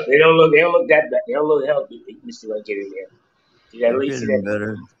looking. They don't look that bad. They don't look healthy. They used to like getting there. See that? See that?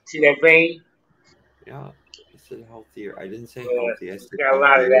 Better. See that vein? Yeah, I said healthier. I didn't say healthy. I said got a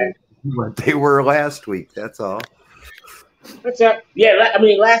lot of that. What they were last week. That's all. What's that? Yeah, I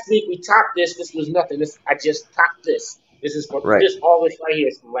mean, last week we topped this. This was nothing. I just topped this. This is from this. All this right here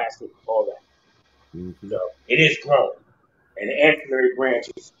is from last week. All that. So it is growing, and the ancillary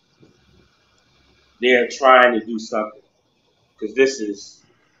branches. They're trying to do something because this is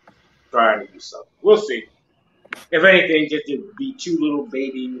trying to do something. We'll see. If anything, just to be 2 little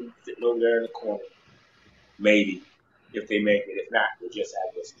babies sitting over there in the corner. Maybe if they make it. If not, we'll just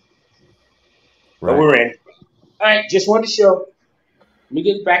have this. But we're in. All right, just wanted to show. Let me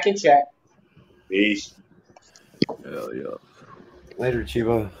get back in chat. Peace. Hell yeah. Later,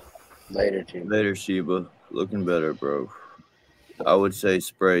 Chiba. Later, Sheba. Looking better, bro. I would say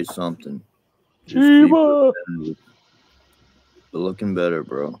spray something. Chiba. Looking better,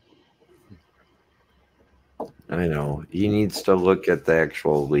 bro. I know. He needs to look at the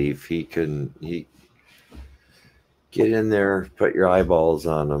actual leaf. He get in there, put your eyeballs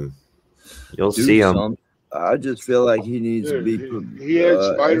on him. You'll see him. I just feel like he needs to be. He had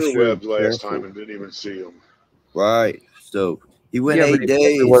spider webs last time and didn't even see them. Right. So he went 8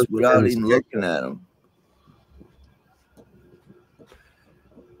 days without even looking at them.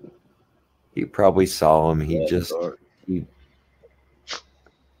 He probably saw him.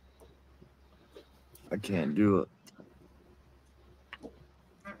 I can't do it.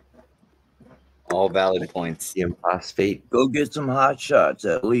 All valid points. Phosphate. Go get some hot shots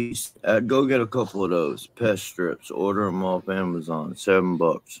at least. Go get a couple of those pest strips. Order them off Amazon.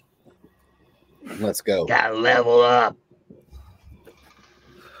 $7. Let's go. Gotta level up.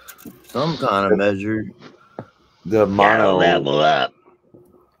 Some kind of measure. The mono. Level up.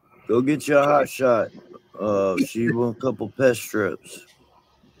 Go get your hot shot. Sheba, a couple pest strips.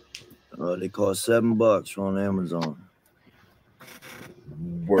 They cost $7 on Amazon.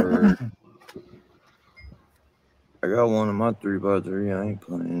 Word. I got one in my 3x3. I ain't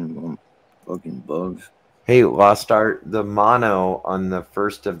playing them fucking bugs. Hey, Lost Art, the mono on the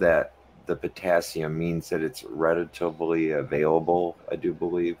first of that, the potassium, means that it's relatively available, I do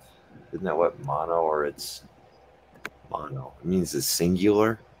believe. Isn't that what mono, or it's mono? It means it's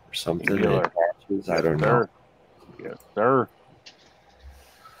singular or something. Singular. That attaches. I don't know. Yes, sir.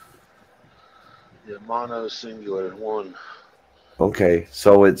 Yeah, mono singular one. Okay,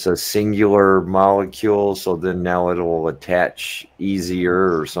 so it's a singular molecule, so then now it'll attach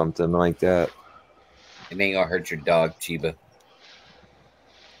easier or something like that. It ain't gonna hurt your dog, Chiba.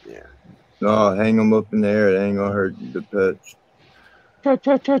 Yeah. No, hang them up in the air. It ain't gonna hurt the pets.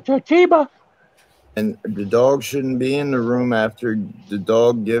 Chiba. And the dog shouldn't be in the room after the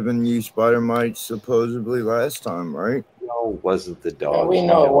dog giving you spider mites supposedly last time, right? No, it wasn't the dog. Yeah, we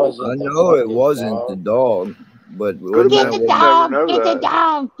know it wasn't. I know it wasn't the dog, but get the dog, get the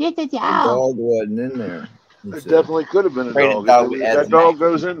dog, get the the dog. dog wasn't in there. It definitely could have been a dog. That dog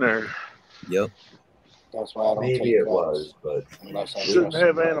goes in there. Yep. That's why I don't Maybe take it dogs was, but unless I Shouldn't trust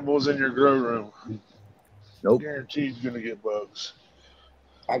have somebody. animals in your grow room. Nope. Guaranteed you're gonna get bugs.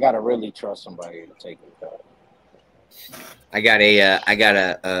 I gotta really trust somebody to take the dog. I got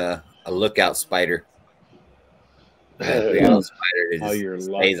a lookout spider. I got a little spider that just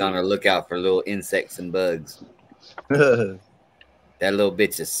stays on the lookout for little insects and bugs. That little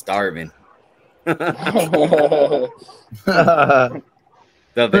bitch is starving. Stuff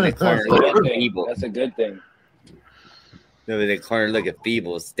in the corner looking evil. That's a good thing. Over the corner looking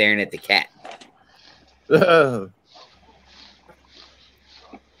feeble, staring at the cat. I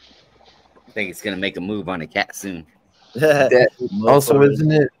think it's gonna make a move on the cat soon. That, also,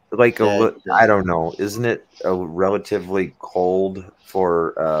 isn't it like I don't know, isn't it relatively cold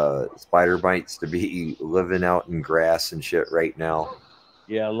for spider mites to be living out in grass and shit right now?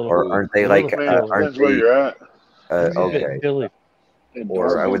 Yeah, a little. Or aren't they like? Aren't where you're at. Okay.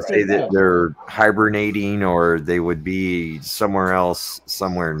 Or I would say that they're hibernating, or they would be somewhere else,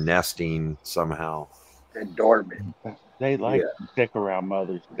 somewhere nesting somehow. They're dormant. They like to stick around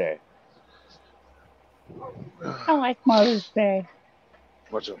Mother's Day. I like Mother's Day.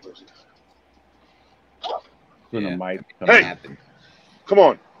 Watch out, Percy. Hey, come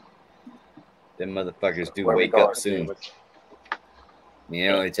on. Them motherfuckers do wake up soon. You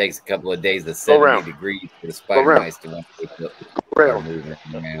know, it takes a couple of days to 70 degrees for the spider mice to want to wake up. Moving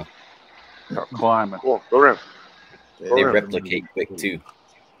around. Climbing. Go on, go around. They replicate quick too.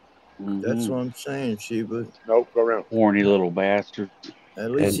 That's what I'm saying, Sheba. Nope, go around. Horny little bastard.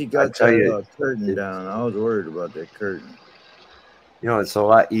 At least he got that curtain down. I was worried about that curtain. You know, it's a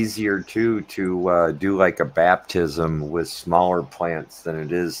lot easier too to do like a baptism with smaller plants than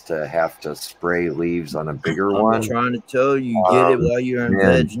it is to have to spray leaves on a bigger one. I'm trying to tell you, get it while you're in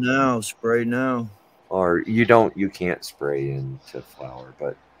veg now. Spray now. Or you can't spray into flower,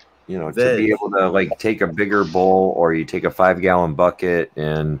 but you know, to be able to like take a bigger bowl, or you take a 5-gallon bucket,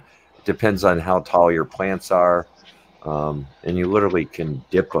 and it depends on how tall your plants are. And you literally can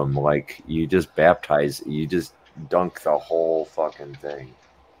dip them, like you just baptize, you just dunk the whole fucking thing.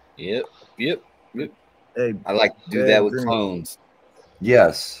 Yep. Hey, I like to do that with clones.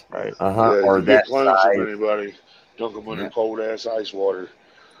 Yes. Right. Yeah, or that clones size. Of anybody. Dunk them in cold ass ice water.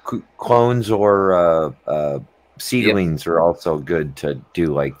 Clones or seedlings are also good to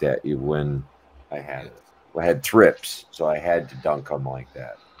do like that. When I had thrips, so I had to dunk them like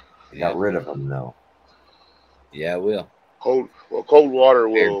that. I got rid of them though. Yeah, I will. Cold water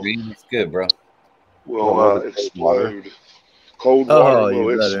will. It's good, bro. Will explode. Cold water will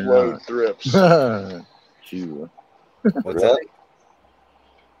explode thrips. What's that?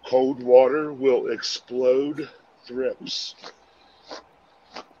 Cold water will explode thrips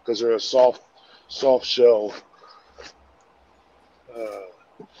because they're a soft shell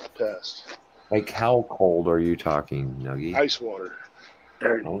pest. Like how cold are you talking, Nuggy? Ice water.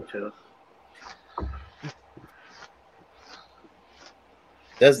 Dirty too.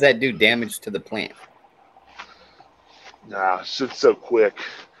 Does that do damage to the plant? Nah, it's so quick.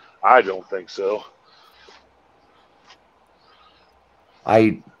 I don't think so.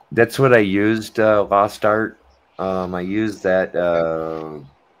 That's what I used, Lost Art. I used that.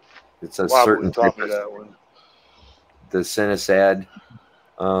 It's a certain type of that one. The Cinesad.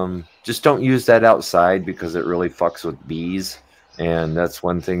 Just don't use that outside because it really fucks with bees. And that's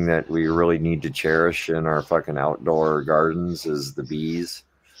one thing that we really need to cherish in our fucking outdoor gardens is the bees.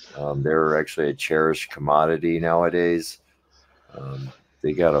 They're actually a cherished commodity nowadays.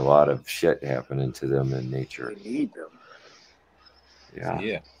 They got a lot of shit happening to them in nature. We need them.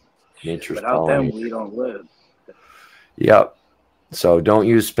 Yeah. Nature's Without them, we don't live. Yep. So don't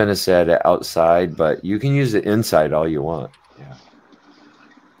use spinosad outside, but you can use it inside all you want. Yeah.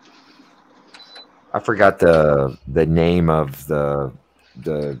 I forgot the name of the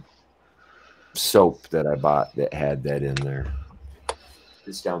soap that I bought that had that in there.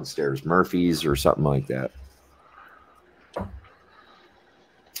 It's downstairs, Murphy's or something like that.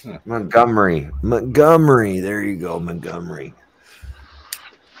 Montgomery. There you go, Montgomery.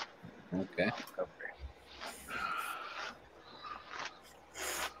 Okay.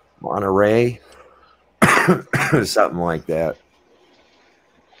 Monterey. Something like that.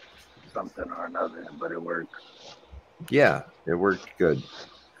 Something or another, but it works. Yeah, it worked good.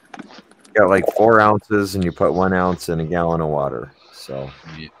 You got like 4 ounces and you put 1 ounce in a gallon of water. So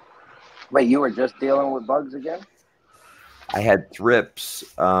wait, you were just dealing with bugs again? I had thrips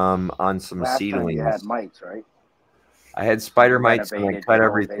on some seedlings. You had mites, right? I had spider mites and I cut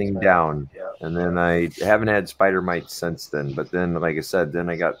everything down. Yeah. And then I haven't had spider mites since then. But then, like I said, then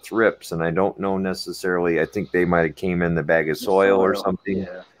I got thrips, and I don't know necessarily. I think they might have came in the bag of soil or something.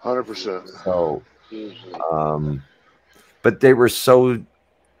 Yeah, 100%. So, but they were so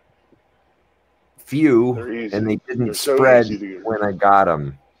few, and they didn't spread when I got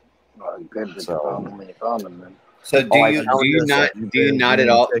them. Well, good that you found them when you found them, then. So do you not at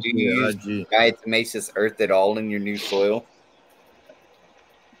all use diatomaceous earth at all in your new soil?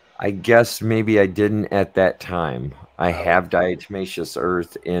 I guess maybe I didn't at that time. I have diatomaceous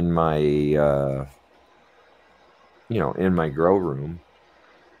earth in my in my grow room.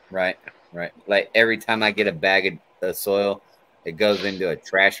 Right. Like every time I get a bag soil, it goes into a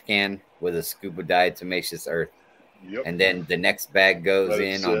trash can with a scoop of diatomaceous earth. Yep. And then the next bag goes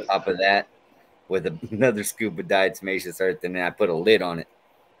in on top of that with another scoop of diatomaceous earth, and then I put a lid on it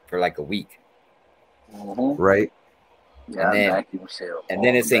for like a week. Right. Yeah, and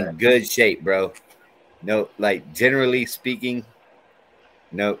then it's in good shape, bro. No, like generally speaking,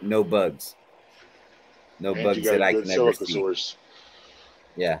 no bugs. No And bugs that I can ever see. Source.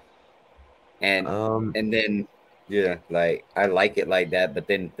 Yeah. And then yeah, like I like it like that, but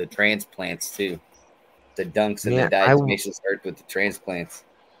then the transplants too. The dunks and the diatomaceous earth with the transplants.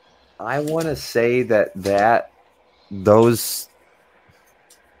 I want to say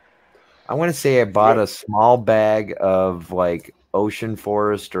I want to say I bought a small bag of like Ocean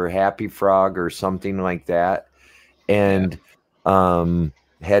Forest or Happy Frog or something like that, and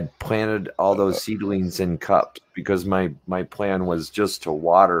had planted all those seedlings in cups because my plan was just to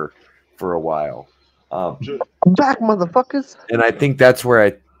water for a while. I'm back, motherfuckers. And I think that's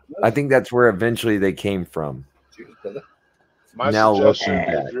where eventually they came from. My now suggestion,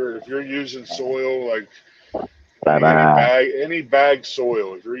 if you're using soil like any bag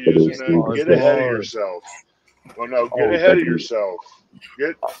soil, if you're using that, get ahead of yourself. Well, no, get ahead of yourself.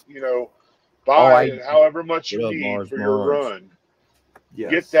 Get buy however much you need for your run.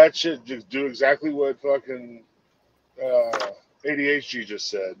 Yes. Get that shit. Just do exactly what fucking ADHD just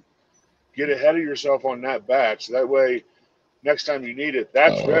said. Get ahead of yourself on that batch. That way, next time you need it,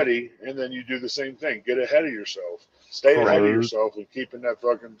 that's ready, and then you do the same thing. Get ahead of yourself. Stay ahead of yourself and keeping that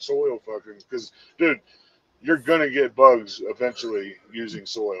fucking soil because, dude, you're gonna get bugs eventually using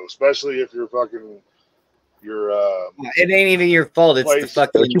soil, especially if you're fucking it ain't even your fault. It's the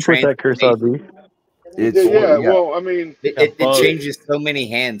fucking. Don't you put that curse on me? Well, I mean, it changes so many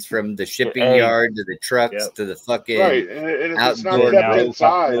hands from the shipping yard to the trucks to the fucking and if it's not kept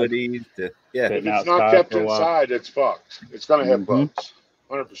inside, if it's not kept inside, it's fucked. It's gonna have bugs,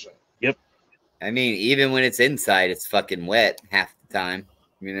 100%. Yep. I mean, even when it's inside, it's fucking wet half the time.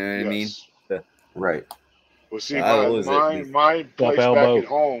 You know what I mean? Right. Well, see, my place back at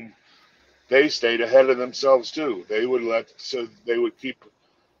home, they stayed ahead of themselves too. They would keep,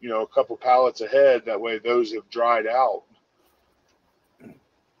 a couple pallets ahead. That way, those have dried out,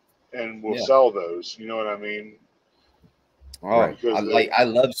 and we'll sell those. You know what I mean? Oh, I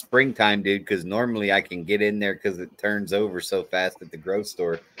love springtime, dude. Because normally I can get in there because it turns over so fast at the grocery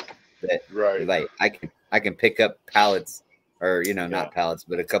store that like I can pick up pallets or not pallets,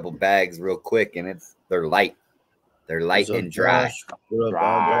 but a couple bags real quick, and they're light. They're light and dry.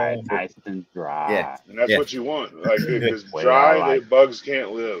 Nice and dry. Yeah, and that's what you want. Like if it's dry, the bugs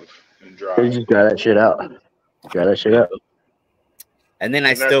can't live in dry. You just dry that shit out. Dry that shit out. And then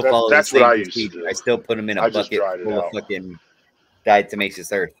I still follow the same procedure. I still put them in a bucket full of fucking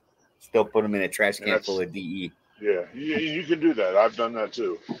diatomaceous earth. Still put them in a trash can full of DE. Yeah, you can do that. I've done that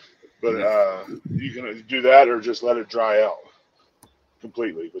too. But you can do that or just let it dry out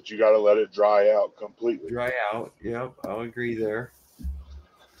completely. But you got to let it dry out completely. Dry out. Yep, I'll agree there.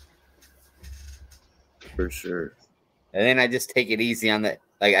 For sure. And then I just take it easy on that.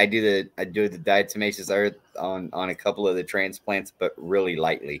 Like I do the diatomaceous earth on a couple of the transplants, but really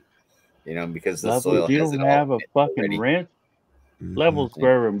lightly, because the soil. You don't have a fucking wrench. LeVeLz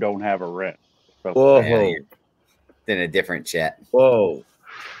Gr0W don't have a wrench. So whoa, it's in a different chat. Whoa,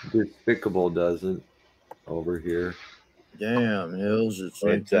 Despicable doesn't over here. Damn, Hills, it's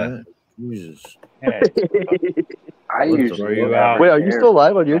like that. Jesus. Hey. I usually wait, are you still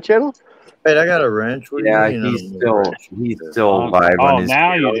live on your channel? Wait, I got a wrench. What he's still live on his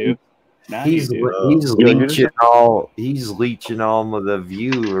channel. You do. Now he's leeching all of the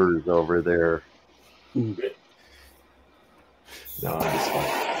viewers over there. No, it's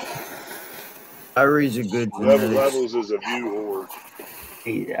fine. I read a good LeVeLz is a view whore.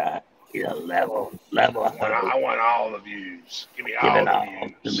 Yeah, level. I want all the views. Give me all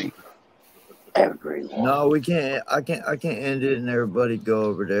the views. To me. Everyone. No, we can't. I can't end it and everybody go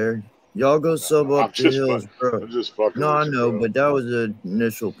over there. Y'all go sub up to Hills, bro. I'm just fucking. No, I know, but that was the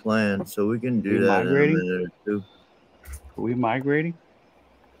initial plan, so we can do that in a minute or two. Are we migrating?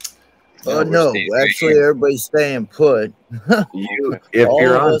 Oh no, actually, everybody's staying put. If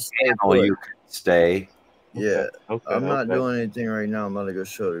you're on channel, you can stay. Yeah, I'm not doing anything right now. I'm gonna go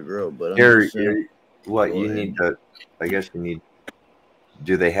show the grill, but what you need to? I guess you need.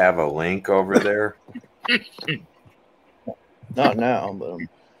 Do they have a link over there? Not now, but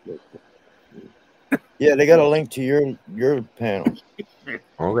yeah, they got a link to your panel.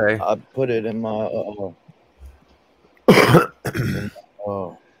 Okay, I put it in my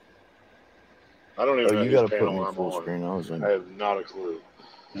I don't even know you gotta panel put me I'm full on. screen. I have not a clue.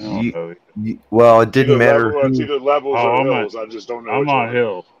 Well, it didn't matter. It's either levels or hills. I just don't know. I'm on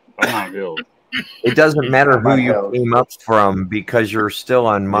hills. I'm on hills. It doesn't matter who you came up from because you're still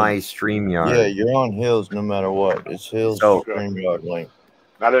on my StreamYard. Yeah, you're on hills no matter what. It's hills StreamYard link.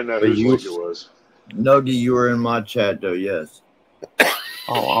 I didn't know whose link it was. Nuggy, you were in my chat though. Yes.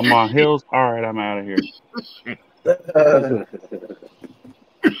 Oh, I'm on hills. All right, I'm out of here.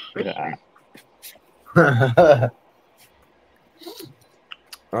 Yeah.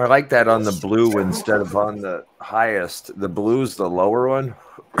 I like that on the blue instead of on the highest. The blue's the lower one.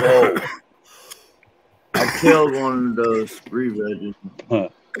 Oh. I killed one of those re-veggies.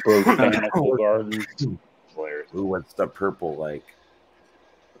 Botanical gardens. Ooh, what's the purple like?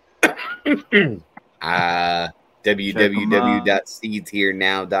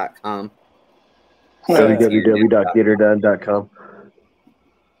 www.seedsherenow.com. www.geterdone.com.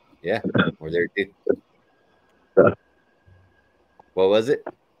 Yeah, we're there too. What was it?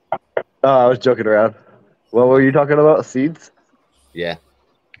 Oh, I was joking around. What were you talking about? Seeds? Yeah.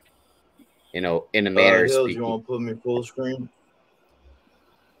 You know, in a manner of Hills, speaking. you want to put me full screen?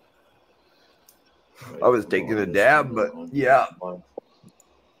 I was taking a dab, but yeah.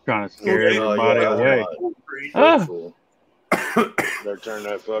 Trying to scare everybody away. They're turning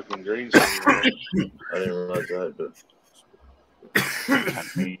that fucking green screen on. I didn't realize that, but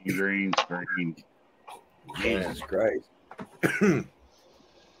green screen. Jesus Christ.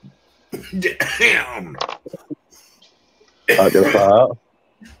 Damn.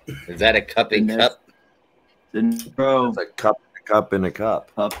 Is that a cup and cup? Bro, it's a cup in a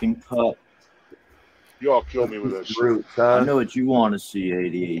cup. Cup and cup. Y'all kill me with that shit. I know what you want to see,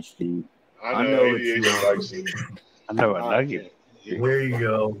 ADHD. I know what you want to see. I know a nugget. Here you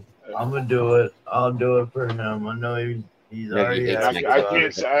go. I'm gonna do it. I'll do it for him. I know he's already.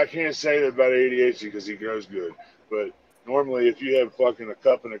 I can't say that about ADHD because he grows good, but normally if you have fucking a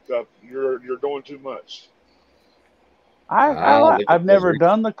cup and a cup, you're doing too much. I've never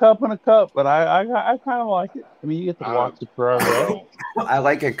done the cup and a cup, but I kind of like it. I mean, you get to watch the progress. I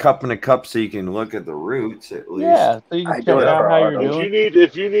like a cup and a cup so you can look at the roots at least. Yeah, so you can check out how you're doing.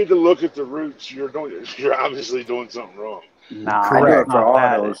 If you need to look at the roots, you're obviously doing something wrong. Nah, I do it for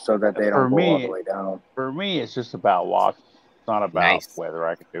autos so that they don't go all the way down. For me, it's just about watching. It's not about whether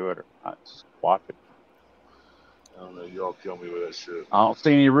I can do it or not. Just watch it. I don't know. Y'all kill me with that shit. I don't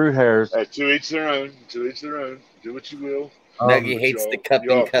see any root hairs. Hey, to each their own. To each their own. Do what you will. Nuggy hates the cup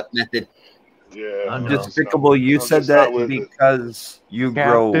and cup method. Yeah. Despicable, you said that because you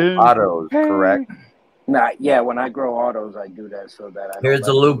grow autos, correct? Nah, yeah, when I grow autos, I do that so that I don't Here's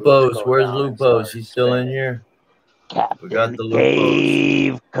the Lupos. Where's Lupos? He's still in here. We got the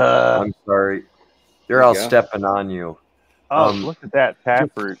Lupos. I'm sorry. They're all stepping on you. Oh, look at that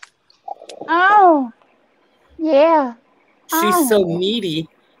taproot. Oh, yeah. She's so needy.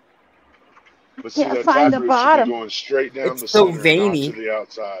 But see, Can't that find the taproot should be bottom. going straight down It's the so center, veiny. not to the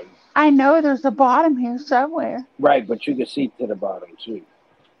outside. I know there's a bottom here somewhere. Right, but you can see to the bottom too.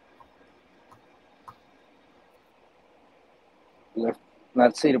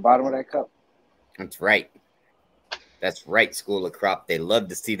 Let's see the bottom of that cup. That's right. That's right, School of Crop. They love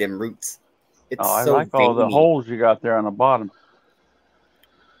to see them roots. It's I so like all the veiny. holes you got there on the bottom.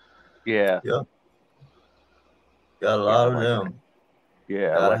 Yeah. Yeah. Got a lot of them.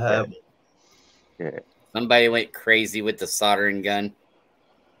 Yeah. Gotta have them. Yeah. Somebody went crazy with the soldering gun.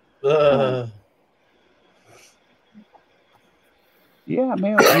 Yeah,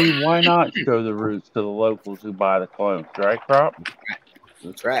 man. I mean, why not show the roots to the locals who buy the clones, right, Crop?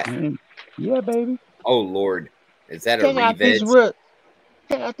 That's right. Yeah, baby. Oh, Lord. Is that Check a out these re-veg? roots.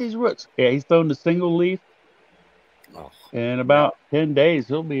 Check out these roots. Yeah, he's thrown the single leaf. Oh, in about 10 days,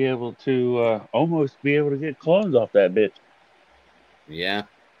 he'll be able to almost be able to get clones off that bitch. yeah.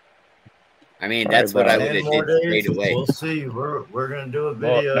 I mean, that's what I would have did straight away. We'll see. We're gonna do a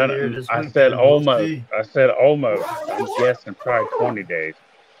video here this week. I said almost. I said almost. I'm guessing probably 20 days.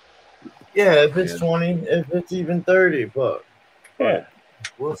 Yeah, if it's 20, if it's even 30, but yeah,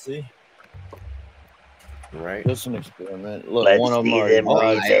 we'll see. Right. Just an experiment. Look, Let's one of them see already them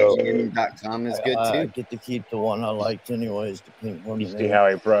died, so IGN.com is good I too. get to keep the one I liked anyways, the pink one. You see how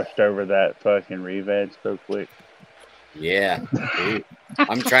he brushed over that fucking re-veg so quick? Yeah. Dude.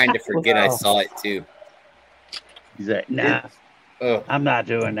 I'm trying to forget I saw it too. He's like, nah, I'm not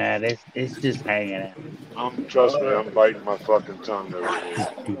doing that. It's just hanging out. Trust me, I'm biting my fucking tongue over here.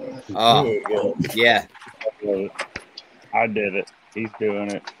 Oh, yeah. I did it. He's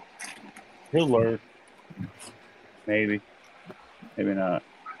doing it. He'll learn. Maybe. Maybe not.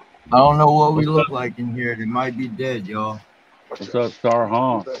 I don't know what we look like in here. They might be dead, y'all. What's up, Star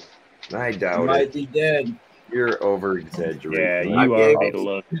Huh? I They doubt might it. be dead. You're over exaggerating. Yeah, you already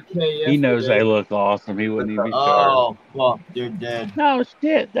look. He knows they look awesome. He wouldn't even be charged. Oh, fuck, they're dead. No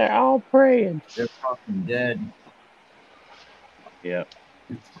shit, they're all praying. They're fucking dead. Yep.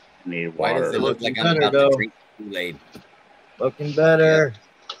 Need Why water. does it look like I'm Better, about though. to drink Kool-Aid? Looking better.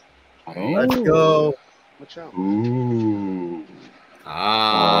 Let's go. Watch out. Ooh.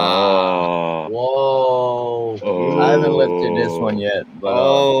 Ah. Whoa. Oh. I haven't lifted this one yet, but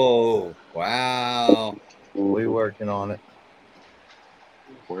Oh. Wow. we working on it.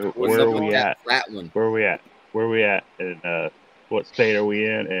 What's Where up are with we that at? flat one? Where are we at? Where are we at? And what state are we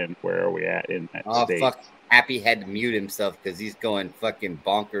in? And where are we at in that Oh, state? fuck. Happy had to mute himself because he's going fucking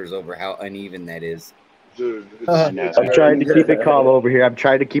bonkers over how uneven that is. Dude, I'm trying to keep it calm over here. I'm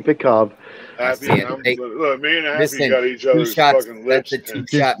trying to keep it calm. Happy, I see it. look, me and Happy Listen, got each 2 other's shots. fucking lips. That's a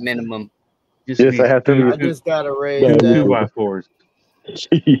 2-shot minimum. Yes, I have to I mute. just gotta raise Two that. 2x4s.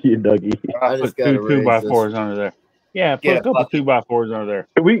 You Dougie. I Put just gotta two raise 2x4s this. under there. Yeah, put Get a a couple bucket. 2x4s under there.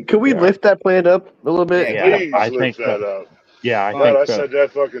 Can we lift that plant up a little bit? Yeah, Please I lift think that so. up. Yeah, I God, think I so. said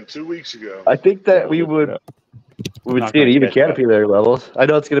that fucking 2 weeks ago. I think that we would Not see an gonna even catch canopy there, levels. I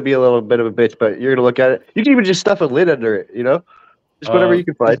know it's going to be a little bit of a bitch, but you're going to look at it. You can even just stuff a lid under it, you know? Just whatever you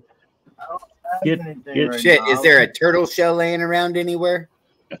can find. Get Shit, is there a turtle shell laying around anywhere?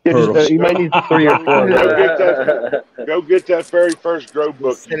 Yeah, you might need 3 or 4. Go get that very first grow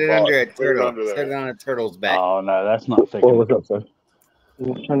book Set you it bought. under a Put it turtle. under Set it there. on a turtle's back. Oh no, that's not thick Well, enough. what's up, son?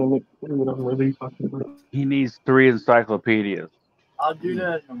 I'm trying to look. What are you talking about? He needs 3 encyclopedias. I'll do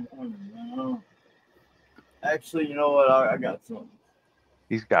that in the morning. Actually, you know what? I got something.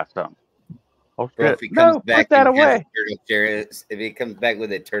 He's got something. Oh Bro, shit! if he comes No, back put that and has a away. turtle shell, if he comes back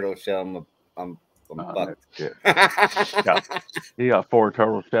with a turtle shell, I'm Oh, fucked. shit. He got 4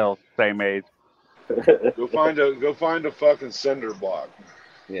 turtle shells, same age. Go find a fucking cinder block.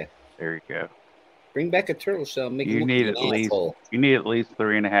 Yeah, there you go. Bring back a turtle shell. Make You him need look at like an least asshole.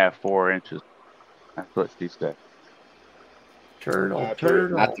 3.5, 4 inches. That's what she said. Turtle.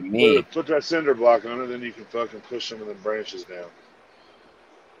 Not to me. Put that cinder block on it, then you can fucking push some of the branches down.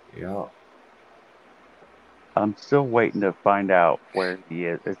 Yeah. I'm still waiting to find out where he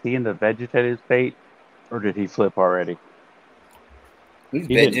is. Is he in the vegetative state, or did he flip already? He's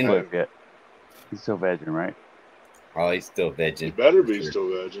He didn't vegging. flip yet. He's still vegging, right? Oh, he's still vegging. You better be Sure. still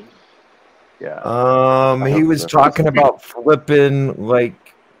vegging. Yeah. He was talking about flipping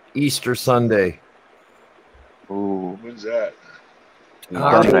like Easter Sunday. Ooh. When's that?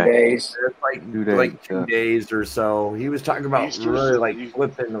 2 days. Like 2 days. like 2 days or so. He was talking about Easter- really like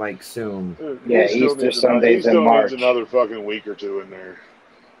flipping like soon. Yeah, He still Easter needs Sunday's in March. another fucking week or 2 in there.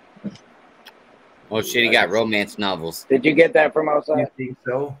 Oh shit, he got romance novels. Did you get that from You outside? think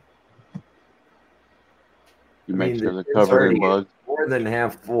so? You I make mean, sure they're it's covered already in bugs. More than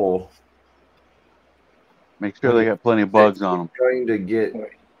half full. Make sure they got plenty of bugs on them. Going to get,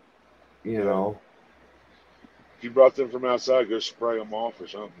 you know. He brought them from outside. Go spray them off or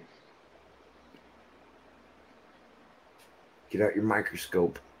something. Get out your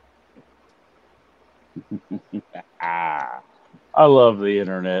microscope. I love the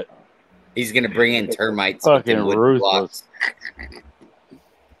internet. He's gonna bring in termites. Fucking with ruthless. blocks.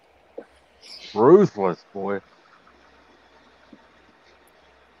 Ruthless, boy.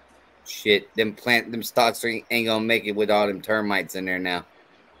 Shit, them stalks ain't gonna make it with all them termites in there now.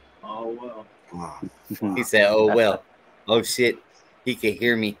 Oh well. He said, "Oh well." Oh shit, he can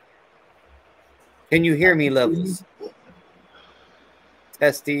hear me. Can you hear me, LeVeLz?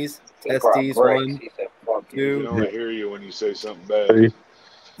 Testes, 1, He 2. can only hear you when you say something bad.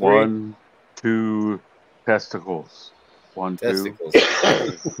 1, 2 testicles. 1, 2 Testicles.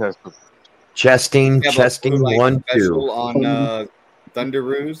 testicles. Chesting, We have a chesting, blue light 1, 2. special on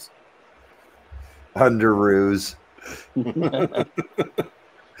Thunderoos. Underoos.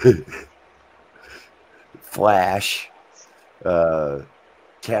 Flash.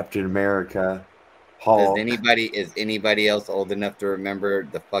 Captain America. Hulk. Is anybody else old enough to remember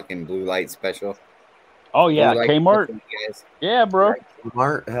the fucking blue light special? Oh yeah, Blue light Kmart. special, guys. Yeah, bro.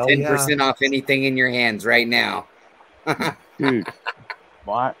 Smart, hell 10% off anything in your hands right now. Dude,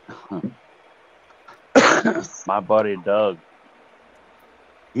 what? My buddy Doug.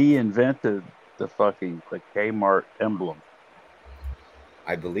 He invented the Kmart emblem.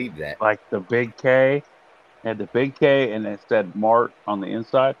 I believe that. Like the big K, had the big K, and it said Mart on the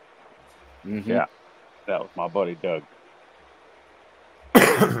inside. Mhm. Yeah, that was my buddy Doug.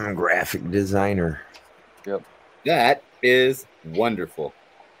 Graphic designer. Yep. That is wonderful.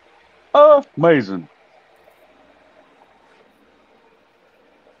 Amazing.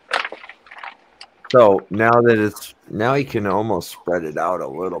 So now he can almost spread it out a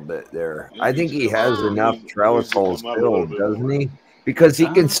little bit there. I think he has enough trellis holes filled, doesn't he? Because he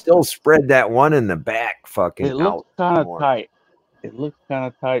can still spread that one in the back fucking It looks out. kind of tight. It looks kind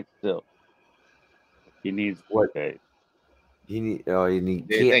of tight still. He needs what? Okay. You need.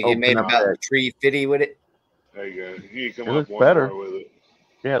 Do you think he made about 350 with it? There you go. You can It come looks up better. more with it.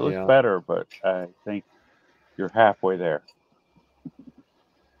 Yeah, it looks better, but I think you're halfway there.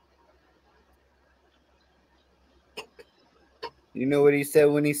 You know what he said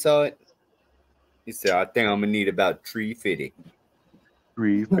when he saw it? He said, I think I'm going to need about 350.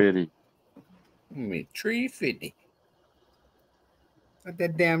 350. I mean, 350. What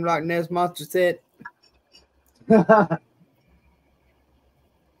that damn Loch Ness monster said? No,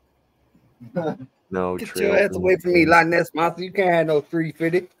 get your ass away from me, Loch Ness monster. You can't have no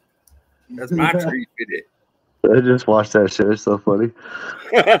 350. That's my 350. I just watched that shit. It's so funny.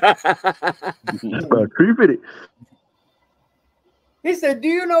 About 350. He said, do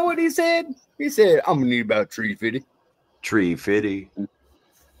you know what he said? He said, I'm going to need about 350. 350.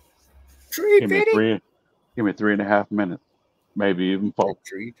 350? Give me 3.5 minutes. Maybe even 4.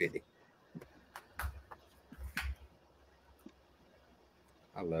 350.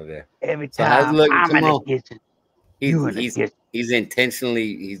 I love that. Every So how's time it looking? I'm Come in the on. kitchen. He's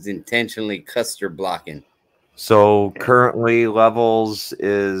intentionally cluster blocking. So currently LeVeLz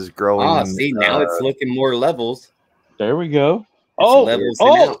is growing. Oh, see, now it's looking more levels. There we go. It's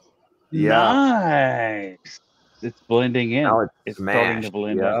out. Nice. It's blending in. Now it's starting to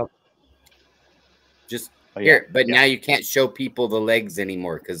blend in. Just here, but now you can't show people the legs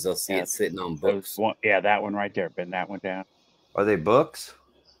anymore because they'll see it sitting on books. That one right there. Bend that one down. Are they books?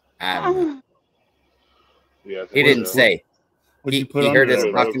 I don't know. Yeah, he didn't say. He heard us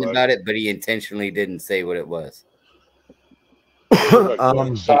there, talking about it, but he intentionally didn't say what it was.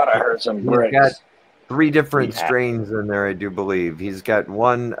 Thought I heard some bricks. Got 3 different strains in there, I do believe. He's got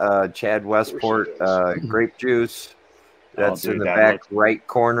one Chad Westport grape juice that's in the back right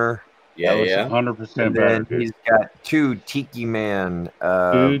corner. Yeah, 100% and better. then he's got 2 Tiki Man.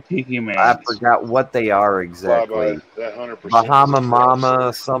 2 Tiki Man. I forgot what they are exactly. That 100% Bahama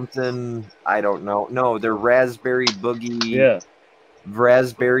Mama something. I don't know. No, they're Raspberry Boogie. Yeah.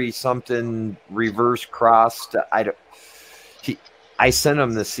 Raspberry something reverse crossed. I sent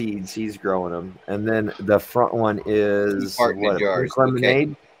him the seeds. He's growing them. And then the front one is what? Pink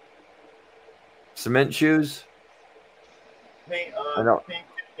lemonade? Cement shoes? I don't. Pink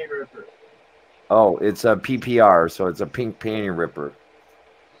panty ripper. Oh, it's a PPR, so it's a pink panty ripper.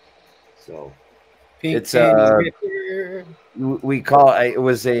 So it's we call it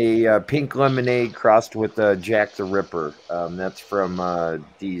was a pink lemonade crossed with a Jack the Ripper. That's from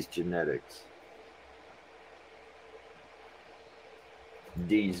D's Genetics.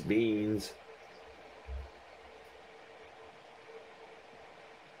 D's Beans.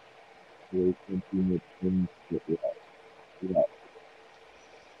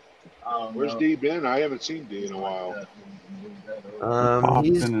 Where's D been? I haven't seen D in a while.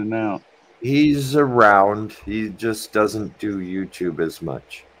 He's in and out. He's around. He just doesn't do YouTube as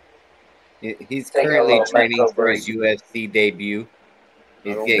much. He's currently training for his UFC debut.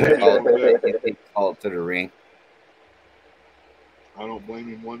 He's getting called to the ring. I don't blame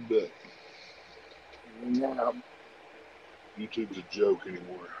him one bit. No. YouTube's a joke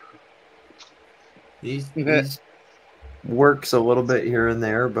anymore. He's works a little bit here and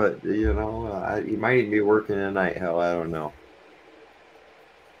there, but you know, he might even be working tonight. Hell, I don't know.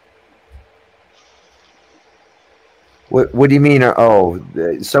 What do you mean? Oh,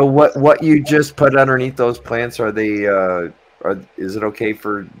 so what you just put underneath those plants? Are they? Is it okay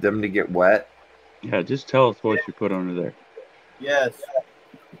for them to get wet? Yeah, just tell us what you put under there. Yes.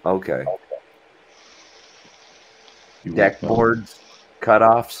 Okay. Deck boards,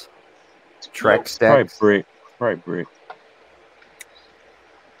 cutoffs, Trek stacks. Probably brick.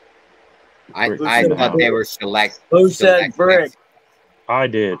 I thought they were select. Who said brick? I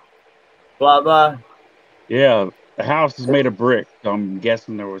did. Blah blah. Yeah, the house is made of brick, so I'm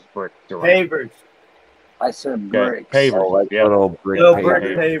guessing there was brick. Pavers. I said bricks. Pavers. Yeah. Little brick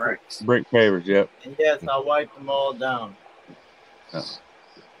pavers. Brick pavers. Yep. And yes, I wiped them all down.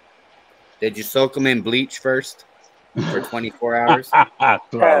 Did you soak them in bleach first for 24 hours?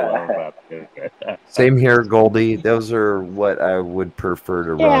 Same here, Goldie. Those are what I would prefer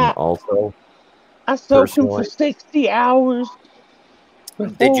to run also. I soaked them for 60 hours.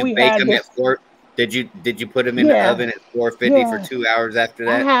 Did you bake them at 4? Did you put them in the oven at 450 for 2 hours after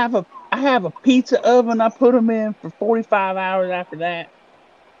that? I have a pizza oven. I put them in for 45 hours after that.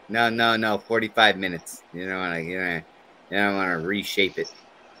 No, 45 minutes. You don't want to reshape it.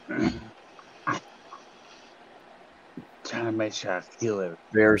 trying to make sure I feel it.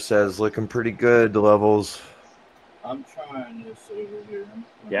 Bear says looking pretty good. LeVeLz. I'm trying this over here.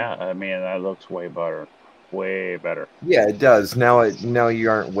 Yeah, I mean that looks way better. Way better. Yeah, it does. Now you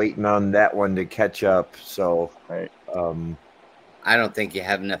aren't waiting on that one to catch up. So right. I don't think you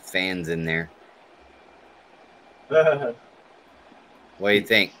have enough fans in there. What do you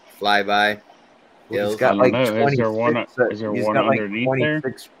think? Flyby? Well, it's got like 26. Is there one underneath there?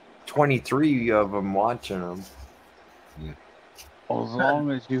 23 of them watching them. Yeah. Well, as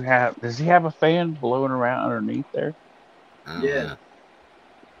long as you have, does he have a fan blowing around underneath there? Yeah.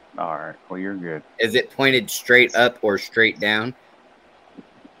 All right. Well, you're good. Is it pointed straight up or straight down?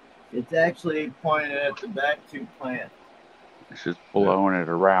 It's actually pointed at the back two plants. It's just blowing it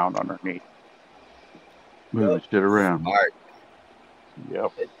around underneath. Move it around. Smart.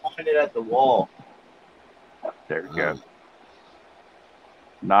 Yep. It's pointed at the wall. There you go.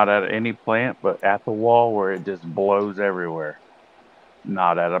 Not at any plant, but at the wall where it just blows everywhere.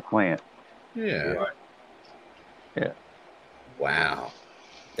 Not at a plant. Yeah. Yeah. Wow.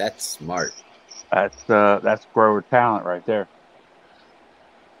 That's smart. That's grower talent right there.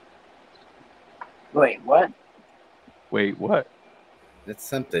 Wait, what? Wait, what? That's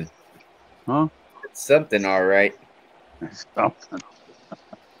something. Huh? It's something, all right. It's something.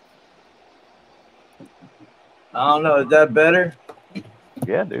 I don't know. Is that better?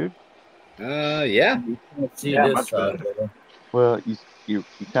 Yeah, dude. Yeah. You can't see Yeah, this much side. better. Well, you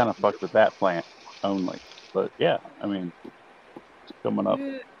kind of fucked with that plant only, but yeah, I mean, it's coming up.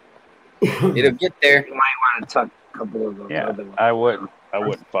 It'll get there. You might want to tuck a couple of those. Yeah, I wouldn't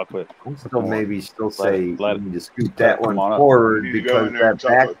fuck with. Still maybe say you need to scoot let that one them on up. forward You need to go because in there and that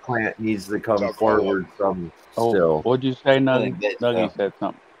tuck back it. plant needs to come Tuck forward some Oh, still. what'd you say, Nuggy? think that, Nuggy said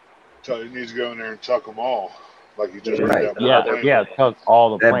something. So he needs to go in there and tuck them all, like you just Right. did that. Yeah, tuck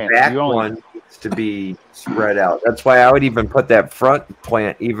all the That plants. back You only, one needs to be spread out. That's why I would even put that front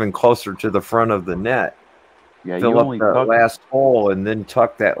plant even closer to the front of the net. yeah, Fill you up only that tuck. last hole and then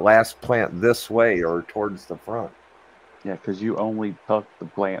tuck that last plant this way or towards the front. Yeah, because you only tuck the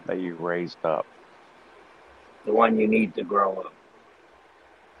plant that you raised up. The one you need to grow up.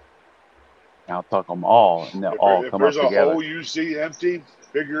 Now tuck them all, and they'll all If come up there's a together. hole you see empty,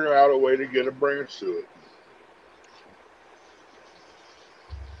 figure out a way to get a branch to it.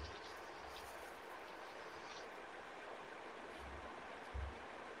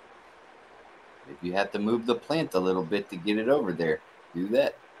 If you have to move the plant a little bit to get it over there, do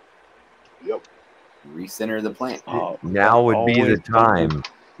that. Yep. Recenter the plant. Oh, Now would be the always time,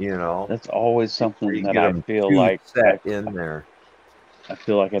 you know. That's always where something you that get I 'em feel two like set in there. I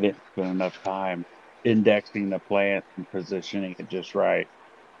feel like I didn't spend enough time indexing the plant and positioning it just right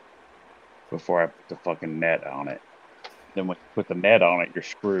before I put the fucking net on it. Then when you put the net on it, you're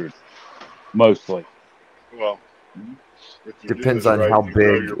screwed. Mostly. Well, if you Depends do this on right, how you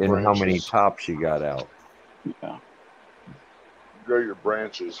grow big your and how many branches. tops you got out. Yeah. Grow your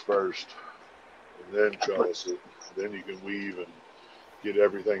branches first, and then trellis it. Then you can weave and get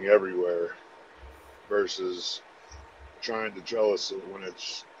everything everywhere. Versus trying to trellis it when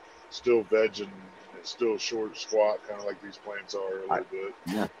it's still vegging, it's still short, squat, kind of like these plants are a little bit.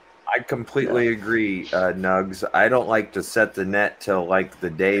 Yeah. I completely agree, Nugs. I don't like to set the net till like the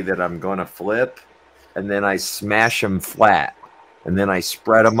day that I'm going to flip, and then I smash them flat, and then I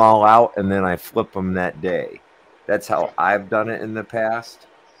spread them all out, and then I flip them that day. That's how I've done it in the past.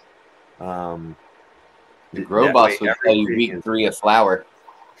 The grow boss would tell you week 3 of flower.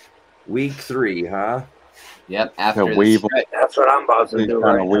 Week 3, huh? Yep. After the weave 'em. stretch. That's what I'm about to He's do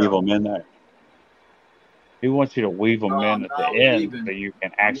trying right to weave now. them in there. He wants you to weave them No, in I'm at the not end weaving. so you can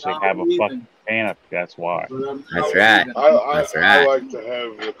I'm actually not have a weaving. fucking canopy. That's why. But I'm That's not right. weaving. That's I right. like to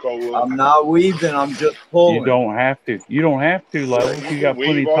have the cola. I'm not weaving. I'm just You pulling. don't have to. You don't have to, LeVeLz. You You got can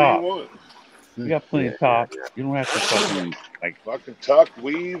plenty weave of all you top. want. You got plenty of top. You don't have to fucking like. Fucking tuck,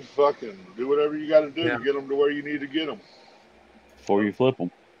 weave, fucking do whatever you got to do Yeah. to get them to where you need to get them. Before you flip them.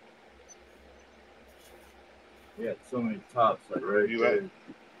 Yeah, so many tops like right You there.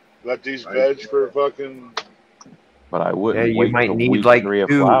 let these veg for fucking. But I Yeah, wouldn't you wait might till need week like 3 of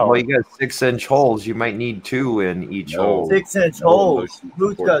 2. flower. Well, you got 6-inch holes. You might need 2 in each No. hole. 6-inch No holes. motion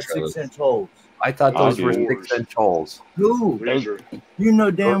Who's support got trellis. 6-inch holes? I thought I those do. were Fours. 6-inch holes. Who? These are You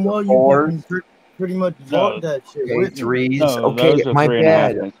know damn well you Fours. fucking pretty much No. bought that shit Okay, with me. 3s. No, Okay, those are my 3.5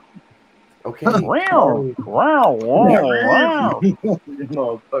 bad. inch. Okay. Wow, wow, wow. You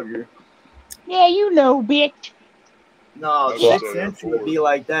motherfucker. Yeah, you know, bitch. No, That's Yeah. 6-inch would be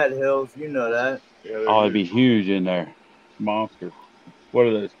like that, Hills. You know that. yeah, they're Oh, it'd be huge. huge in there. Monster. What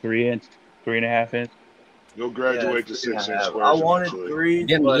are those? 3 inch? 3.5 inch? You'll Yeah, graduate to it's 3.5. 6-inch I squares wanted eventually. 3s,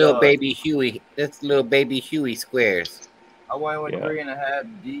 Them but little baby Huey. That's little baby Huey squares. I went with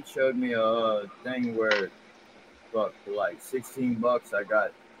 3.5. D showed me a thing where, for like $16, I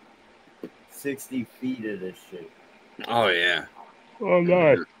got 60 feet of this shit. Oh yeah. Oh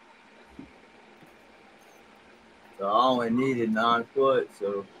nice. So I only needed 9 foot.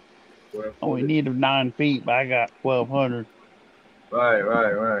 So only needed 9 feet, but I got 1,200.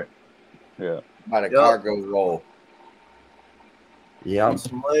 Right. Yeah. About a cargo roll. Yeah.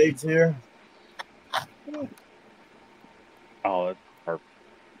 Some legs here. Oh, that's perfect.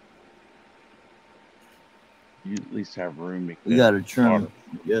 You at least have room to We got to trim.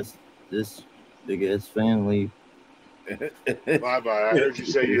 Yes, this big ass family. Bye. I heard you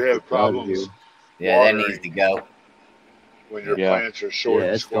say you have problems. Yeah, that needs to go. When your plants are short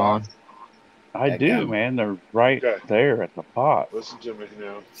and it's squat. gone. I do, man. They're right there at the pot. Listen to me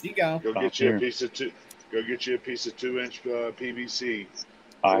now. Go get you a piece of 2-inch PVC.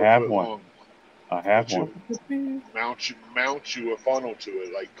 I have one. Long. I have one. Mount you a funnel to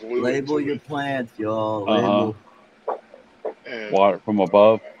it, like glue Label it to your it. plants, y'all. Label. And, water from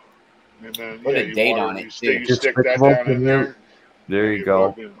above. And then, put a date on it. You stick that down in there. There you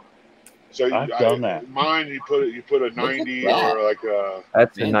go. So I've done that. Mine, you put a 90 or like a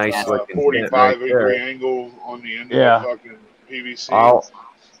that's a nice looking 45-degree angle on the end of the fucking PVC.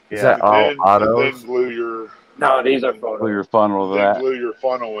 Is that all autos? Then glue your these are photos. Glue your funnel to that. Glue your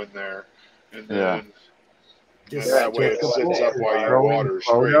funnel in there, and then and that way it sits up while you water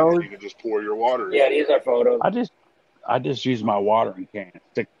straight, and you can just pour your water in. Yeah, these are photos. I just use my watering can,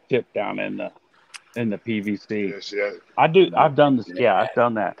 stick the tip down in the PVC. Yeah, I've done this. Yeah, I've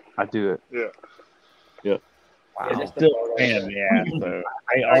done that. I do it. Yeah. Wow. It's still a pain in the ass, though.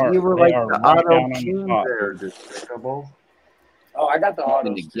 You were like the right auto down king on the there, Despicable. Oh, I got the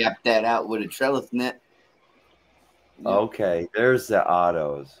autos. To gap that out with a trellis net. Okay, there's the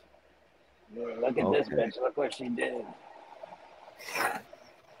autos. Yeah, look at this bitch. Look what she did.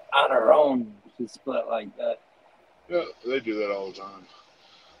 On her own, she split like that. Yeah, they do that all the time.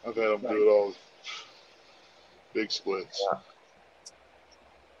 I've had them do it all. Big splits.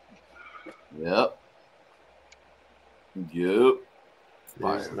 Yep.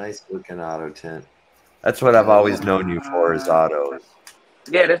 There's a nice looking auto tent. That's what I've always known you for, is autos.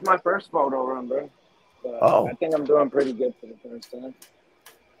 Yeah, this is my first photo run, bro. But I think I'm doing pretty good for the first time.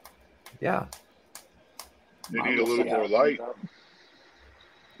 Yeah. They need a little more light.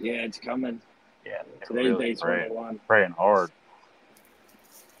 Yeah, it's coming. Yeah, today's day 21. Praying hard.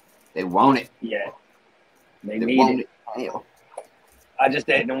 They want it. Yeah, they They need want it. it. I just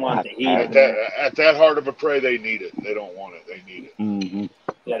didn't want the heat. At that hard of a prey, they need it. They don't want it. They need it. Mm-hmm.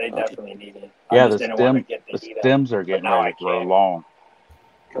 Yeah, they definitely need it. Yeah, I just didn't want to get the heat stems are getting ready to grow long.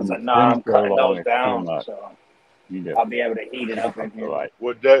 Because I'm cutting those down, so I'll be able to heat it up in here. Right.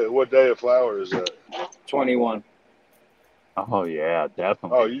 What day of flower is that? 21. Oh yeah,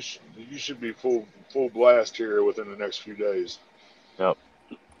 definitely. Oh, you should be full blast here within the next few days. Yep.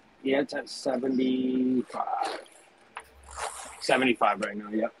 Yeah, it's at 75. 75 right now.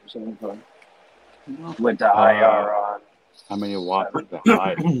 Yep, 75. With the IR on. How many watts is the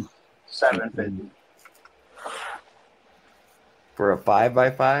high? 750. For a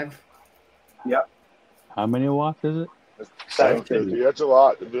 5x5? Yep. How many watts is it? 750. That's a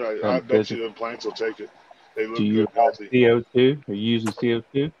lot. I bet you the plants will take it. They look good, healthy. CO2? Are you using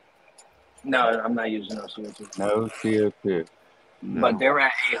CO2? No, I'm not using no CO2. No CO2. No. But they're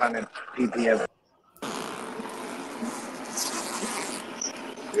at 800 ppm.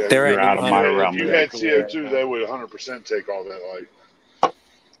 Yeah, they're out of my realm. If you had CO2, they would 100% take all that light.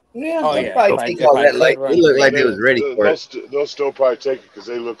 Yeah, oh, yeah. Probably take all that light. They look like they was ready for it. They'll still probably take it because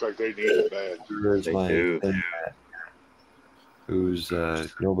they look like they need it bad. Where's my thing at? Who's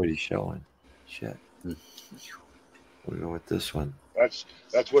nobody's showing? Shit. We'll go with this one.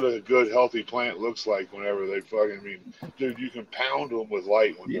 That's what a good healthy plant looks like whenever they fucking dude, you can pound them with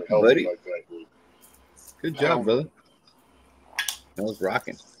light when they're healthy like that, dude. Good job, brother. That was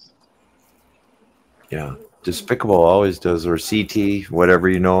rocking. Yeah. Despicable always does, or CT, whatever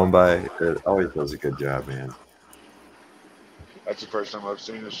you know him by, it always does a good job, man. That's the first time I've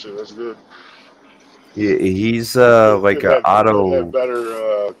seen this shit. That's good. He's like an auto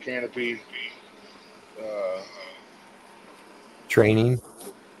better canopy training.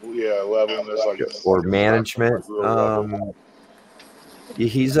 Yeah, level. Like or management.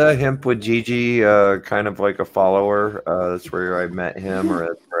 He's a hemp with Gigi, kind of like a follower. That's where I met him, or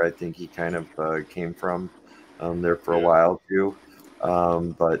that's where I think he kind of came from. There for a while too.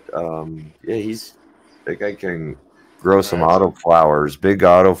 Yeah, he's that guy can grow some auto flowers, big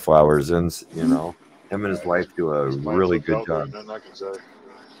auto flowers, and you know, him and his wife do a really good job.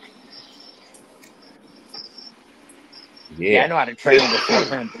 Yeah, I know how to train before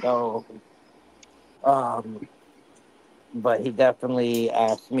him. So, but he definitely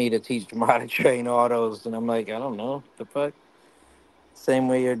asked me to teach him how to train autos, and I'm like, I don't know, the fuck. Same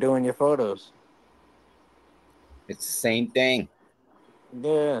way you're doing your photos. It's the same thing.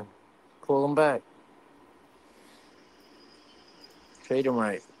 Yeah, pull them back. Treat them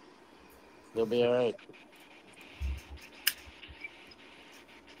right. They'll be all right.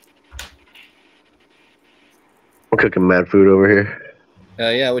 I'm cooking mad food over here.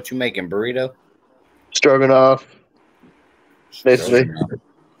 Yeah, what you making? Burrito? Stroganoff. Basically.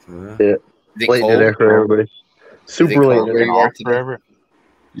 Yeah. Late dinner for everybody. Super late dinner.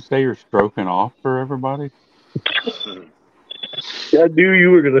 You say you're stroking off for everybody? Yeah, I knew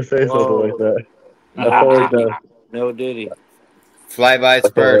you were gonna say something like that. I thought No Diddy.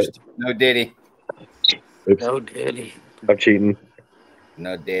 Flybys first. No Diddy. Oops. No Diddy. I'm cheating.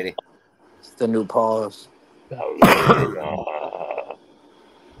 No Diddy. It's the new pause.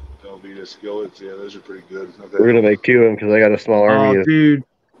 Velveeta skillets, yeah, those are pretty good. We're gonna make two of them because I got a small army. Oh, dude,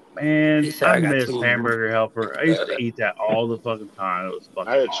 man, I I got miss two. Hamburger Helper. I used to eat that all the fucking time. It was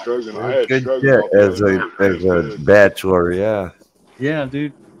fucking I had awesome. stroganoff. I had Good stroganoff shit as the a bachelor, yeah. Yeah,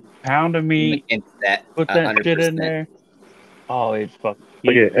 dude. Pound of meat. Put that 100%. shit in there. Oh, it's fucking.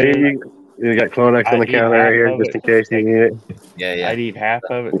 Okay, you got Clonex on the counter right here just in case you need it. Yeah. I'd eat half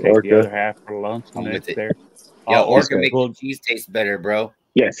of it, take Orca. the other half for lunch the I'm next with day. it. Yeah, Orca okay. makes the cheese taste better, bro.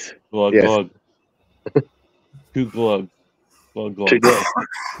 Yes. Glug, Yes. glug. Two glug. Glug, glug. Two glug.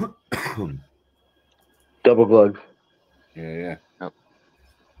 Double glug. Yeah. Yep.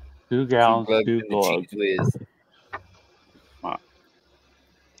 2 gallons, two glug.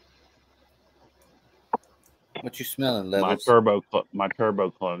 What you smelling, My LeVeLz?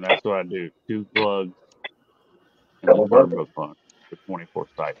 turbo clone. That's what I do. 2 glugs and the turbo clone for 24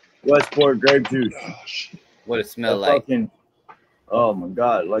 sites. Westport grape juice. What it smell like? Oh my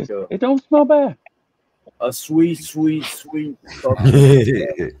god, like It don't smell bad. A sweet fucking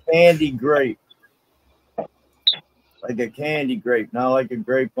candy grape. Like a candy grape, not like a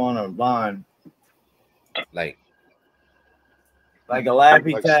grape on a vine. Like a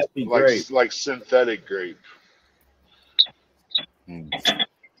Laffy Taffy grape. Like synthetic grape.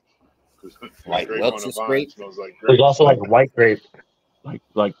 Like Welch's grape? Smells like grape. There's also like white grape.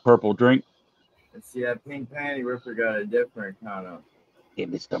 Like purple drink. And see, that pink panty ripper got a different kind of. Give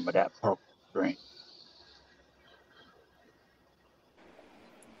me some of that purple drink.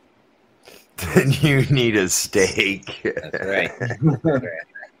 Then you need a steak. That's right.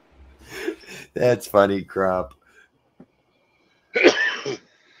 That's funny, Crop.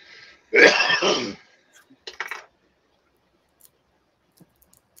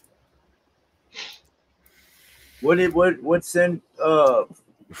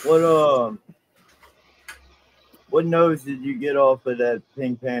 What nose did you get off of that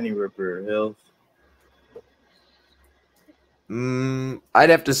pink panty ripper, Hills? I'd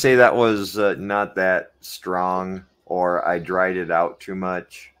have to say that was not that strong, or I dried it out too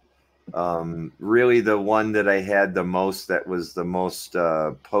much. Really, the one that I had the most, that was the most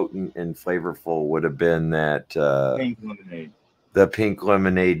potent and flavorful, would have been that Pink lemonade. The pink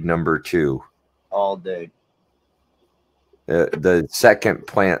lemonade #2. All day. The second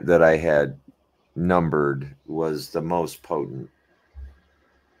plant that I had numbered was the most potent.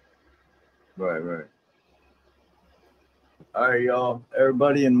 Right. All right, y'all.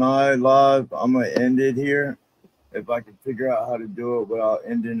 Everybody in my live, I'm going to end it here. If I can figure out how to do it without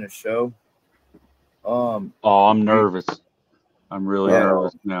ending the show. I'm nervous. I'm really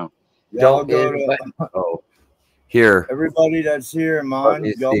nervous now. Y'all go to... Here. Everybody that's here in mine,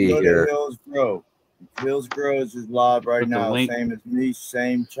 y'all go to Gr0W. Gr0W is live right now. Same as me,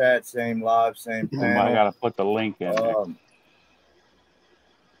 same chat, same live, same panel. I gotta put the link in there.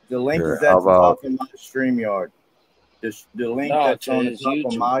 The link is at the top of my StreamYard. The link that's on the top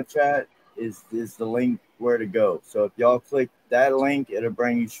of my chat is the link where to go. So if y'all click that link, it'll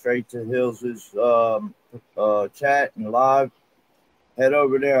bring you straight to HillZZ's chat and live. Head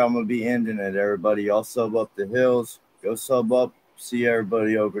over there. I'm gonna be ending it, everybody. Y'all sub up to Hills. Go sub up. See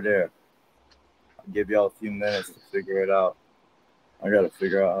everybody over there. I'll give y'all a few minutes to figure it out. I gotta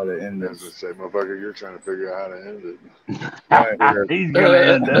figure out how to end this. As I say, motherfucker, you're trying to figure out how to end it. All right. He's gonna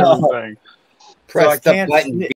end everything. Press the button.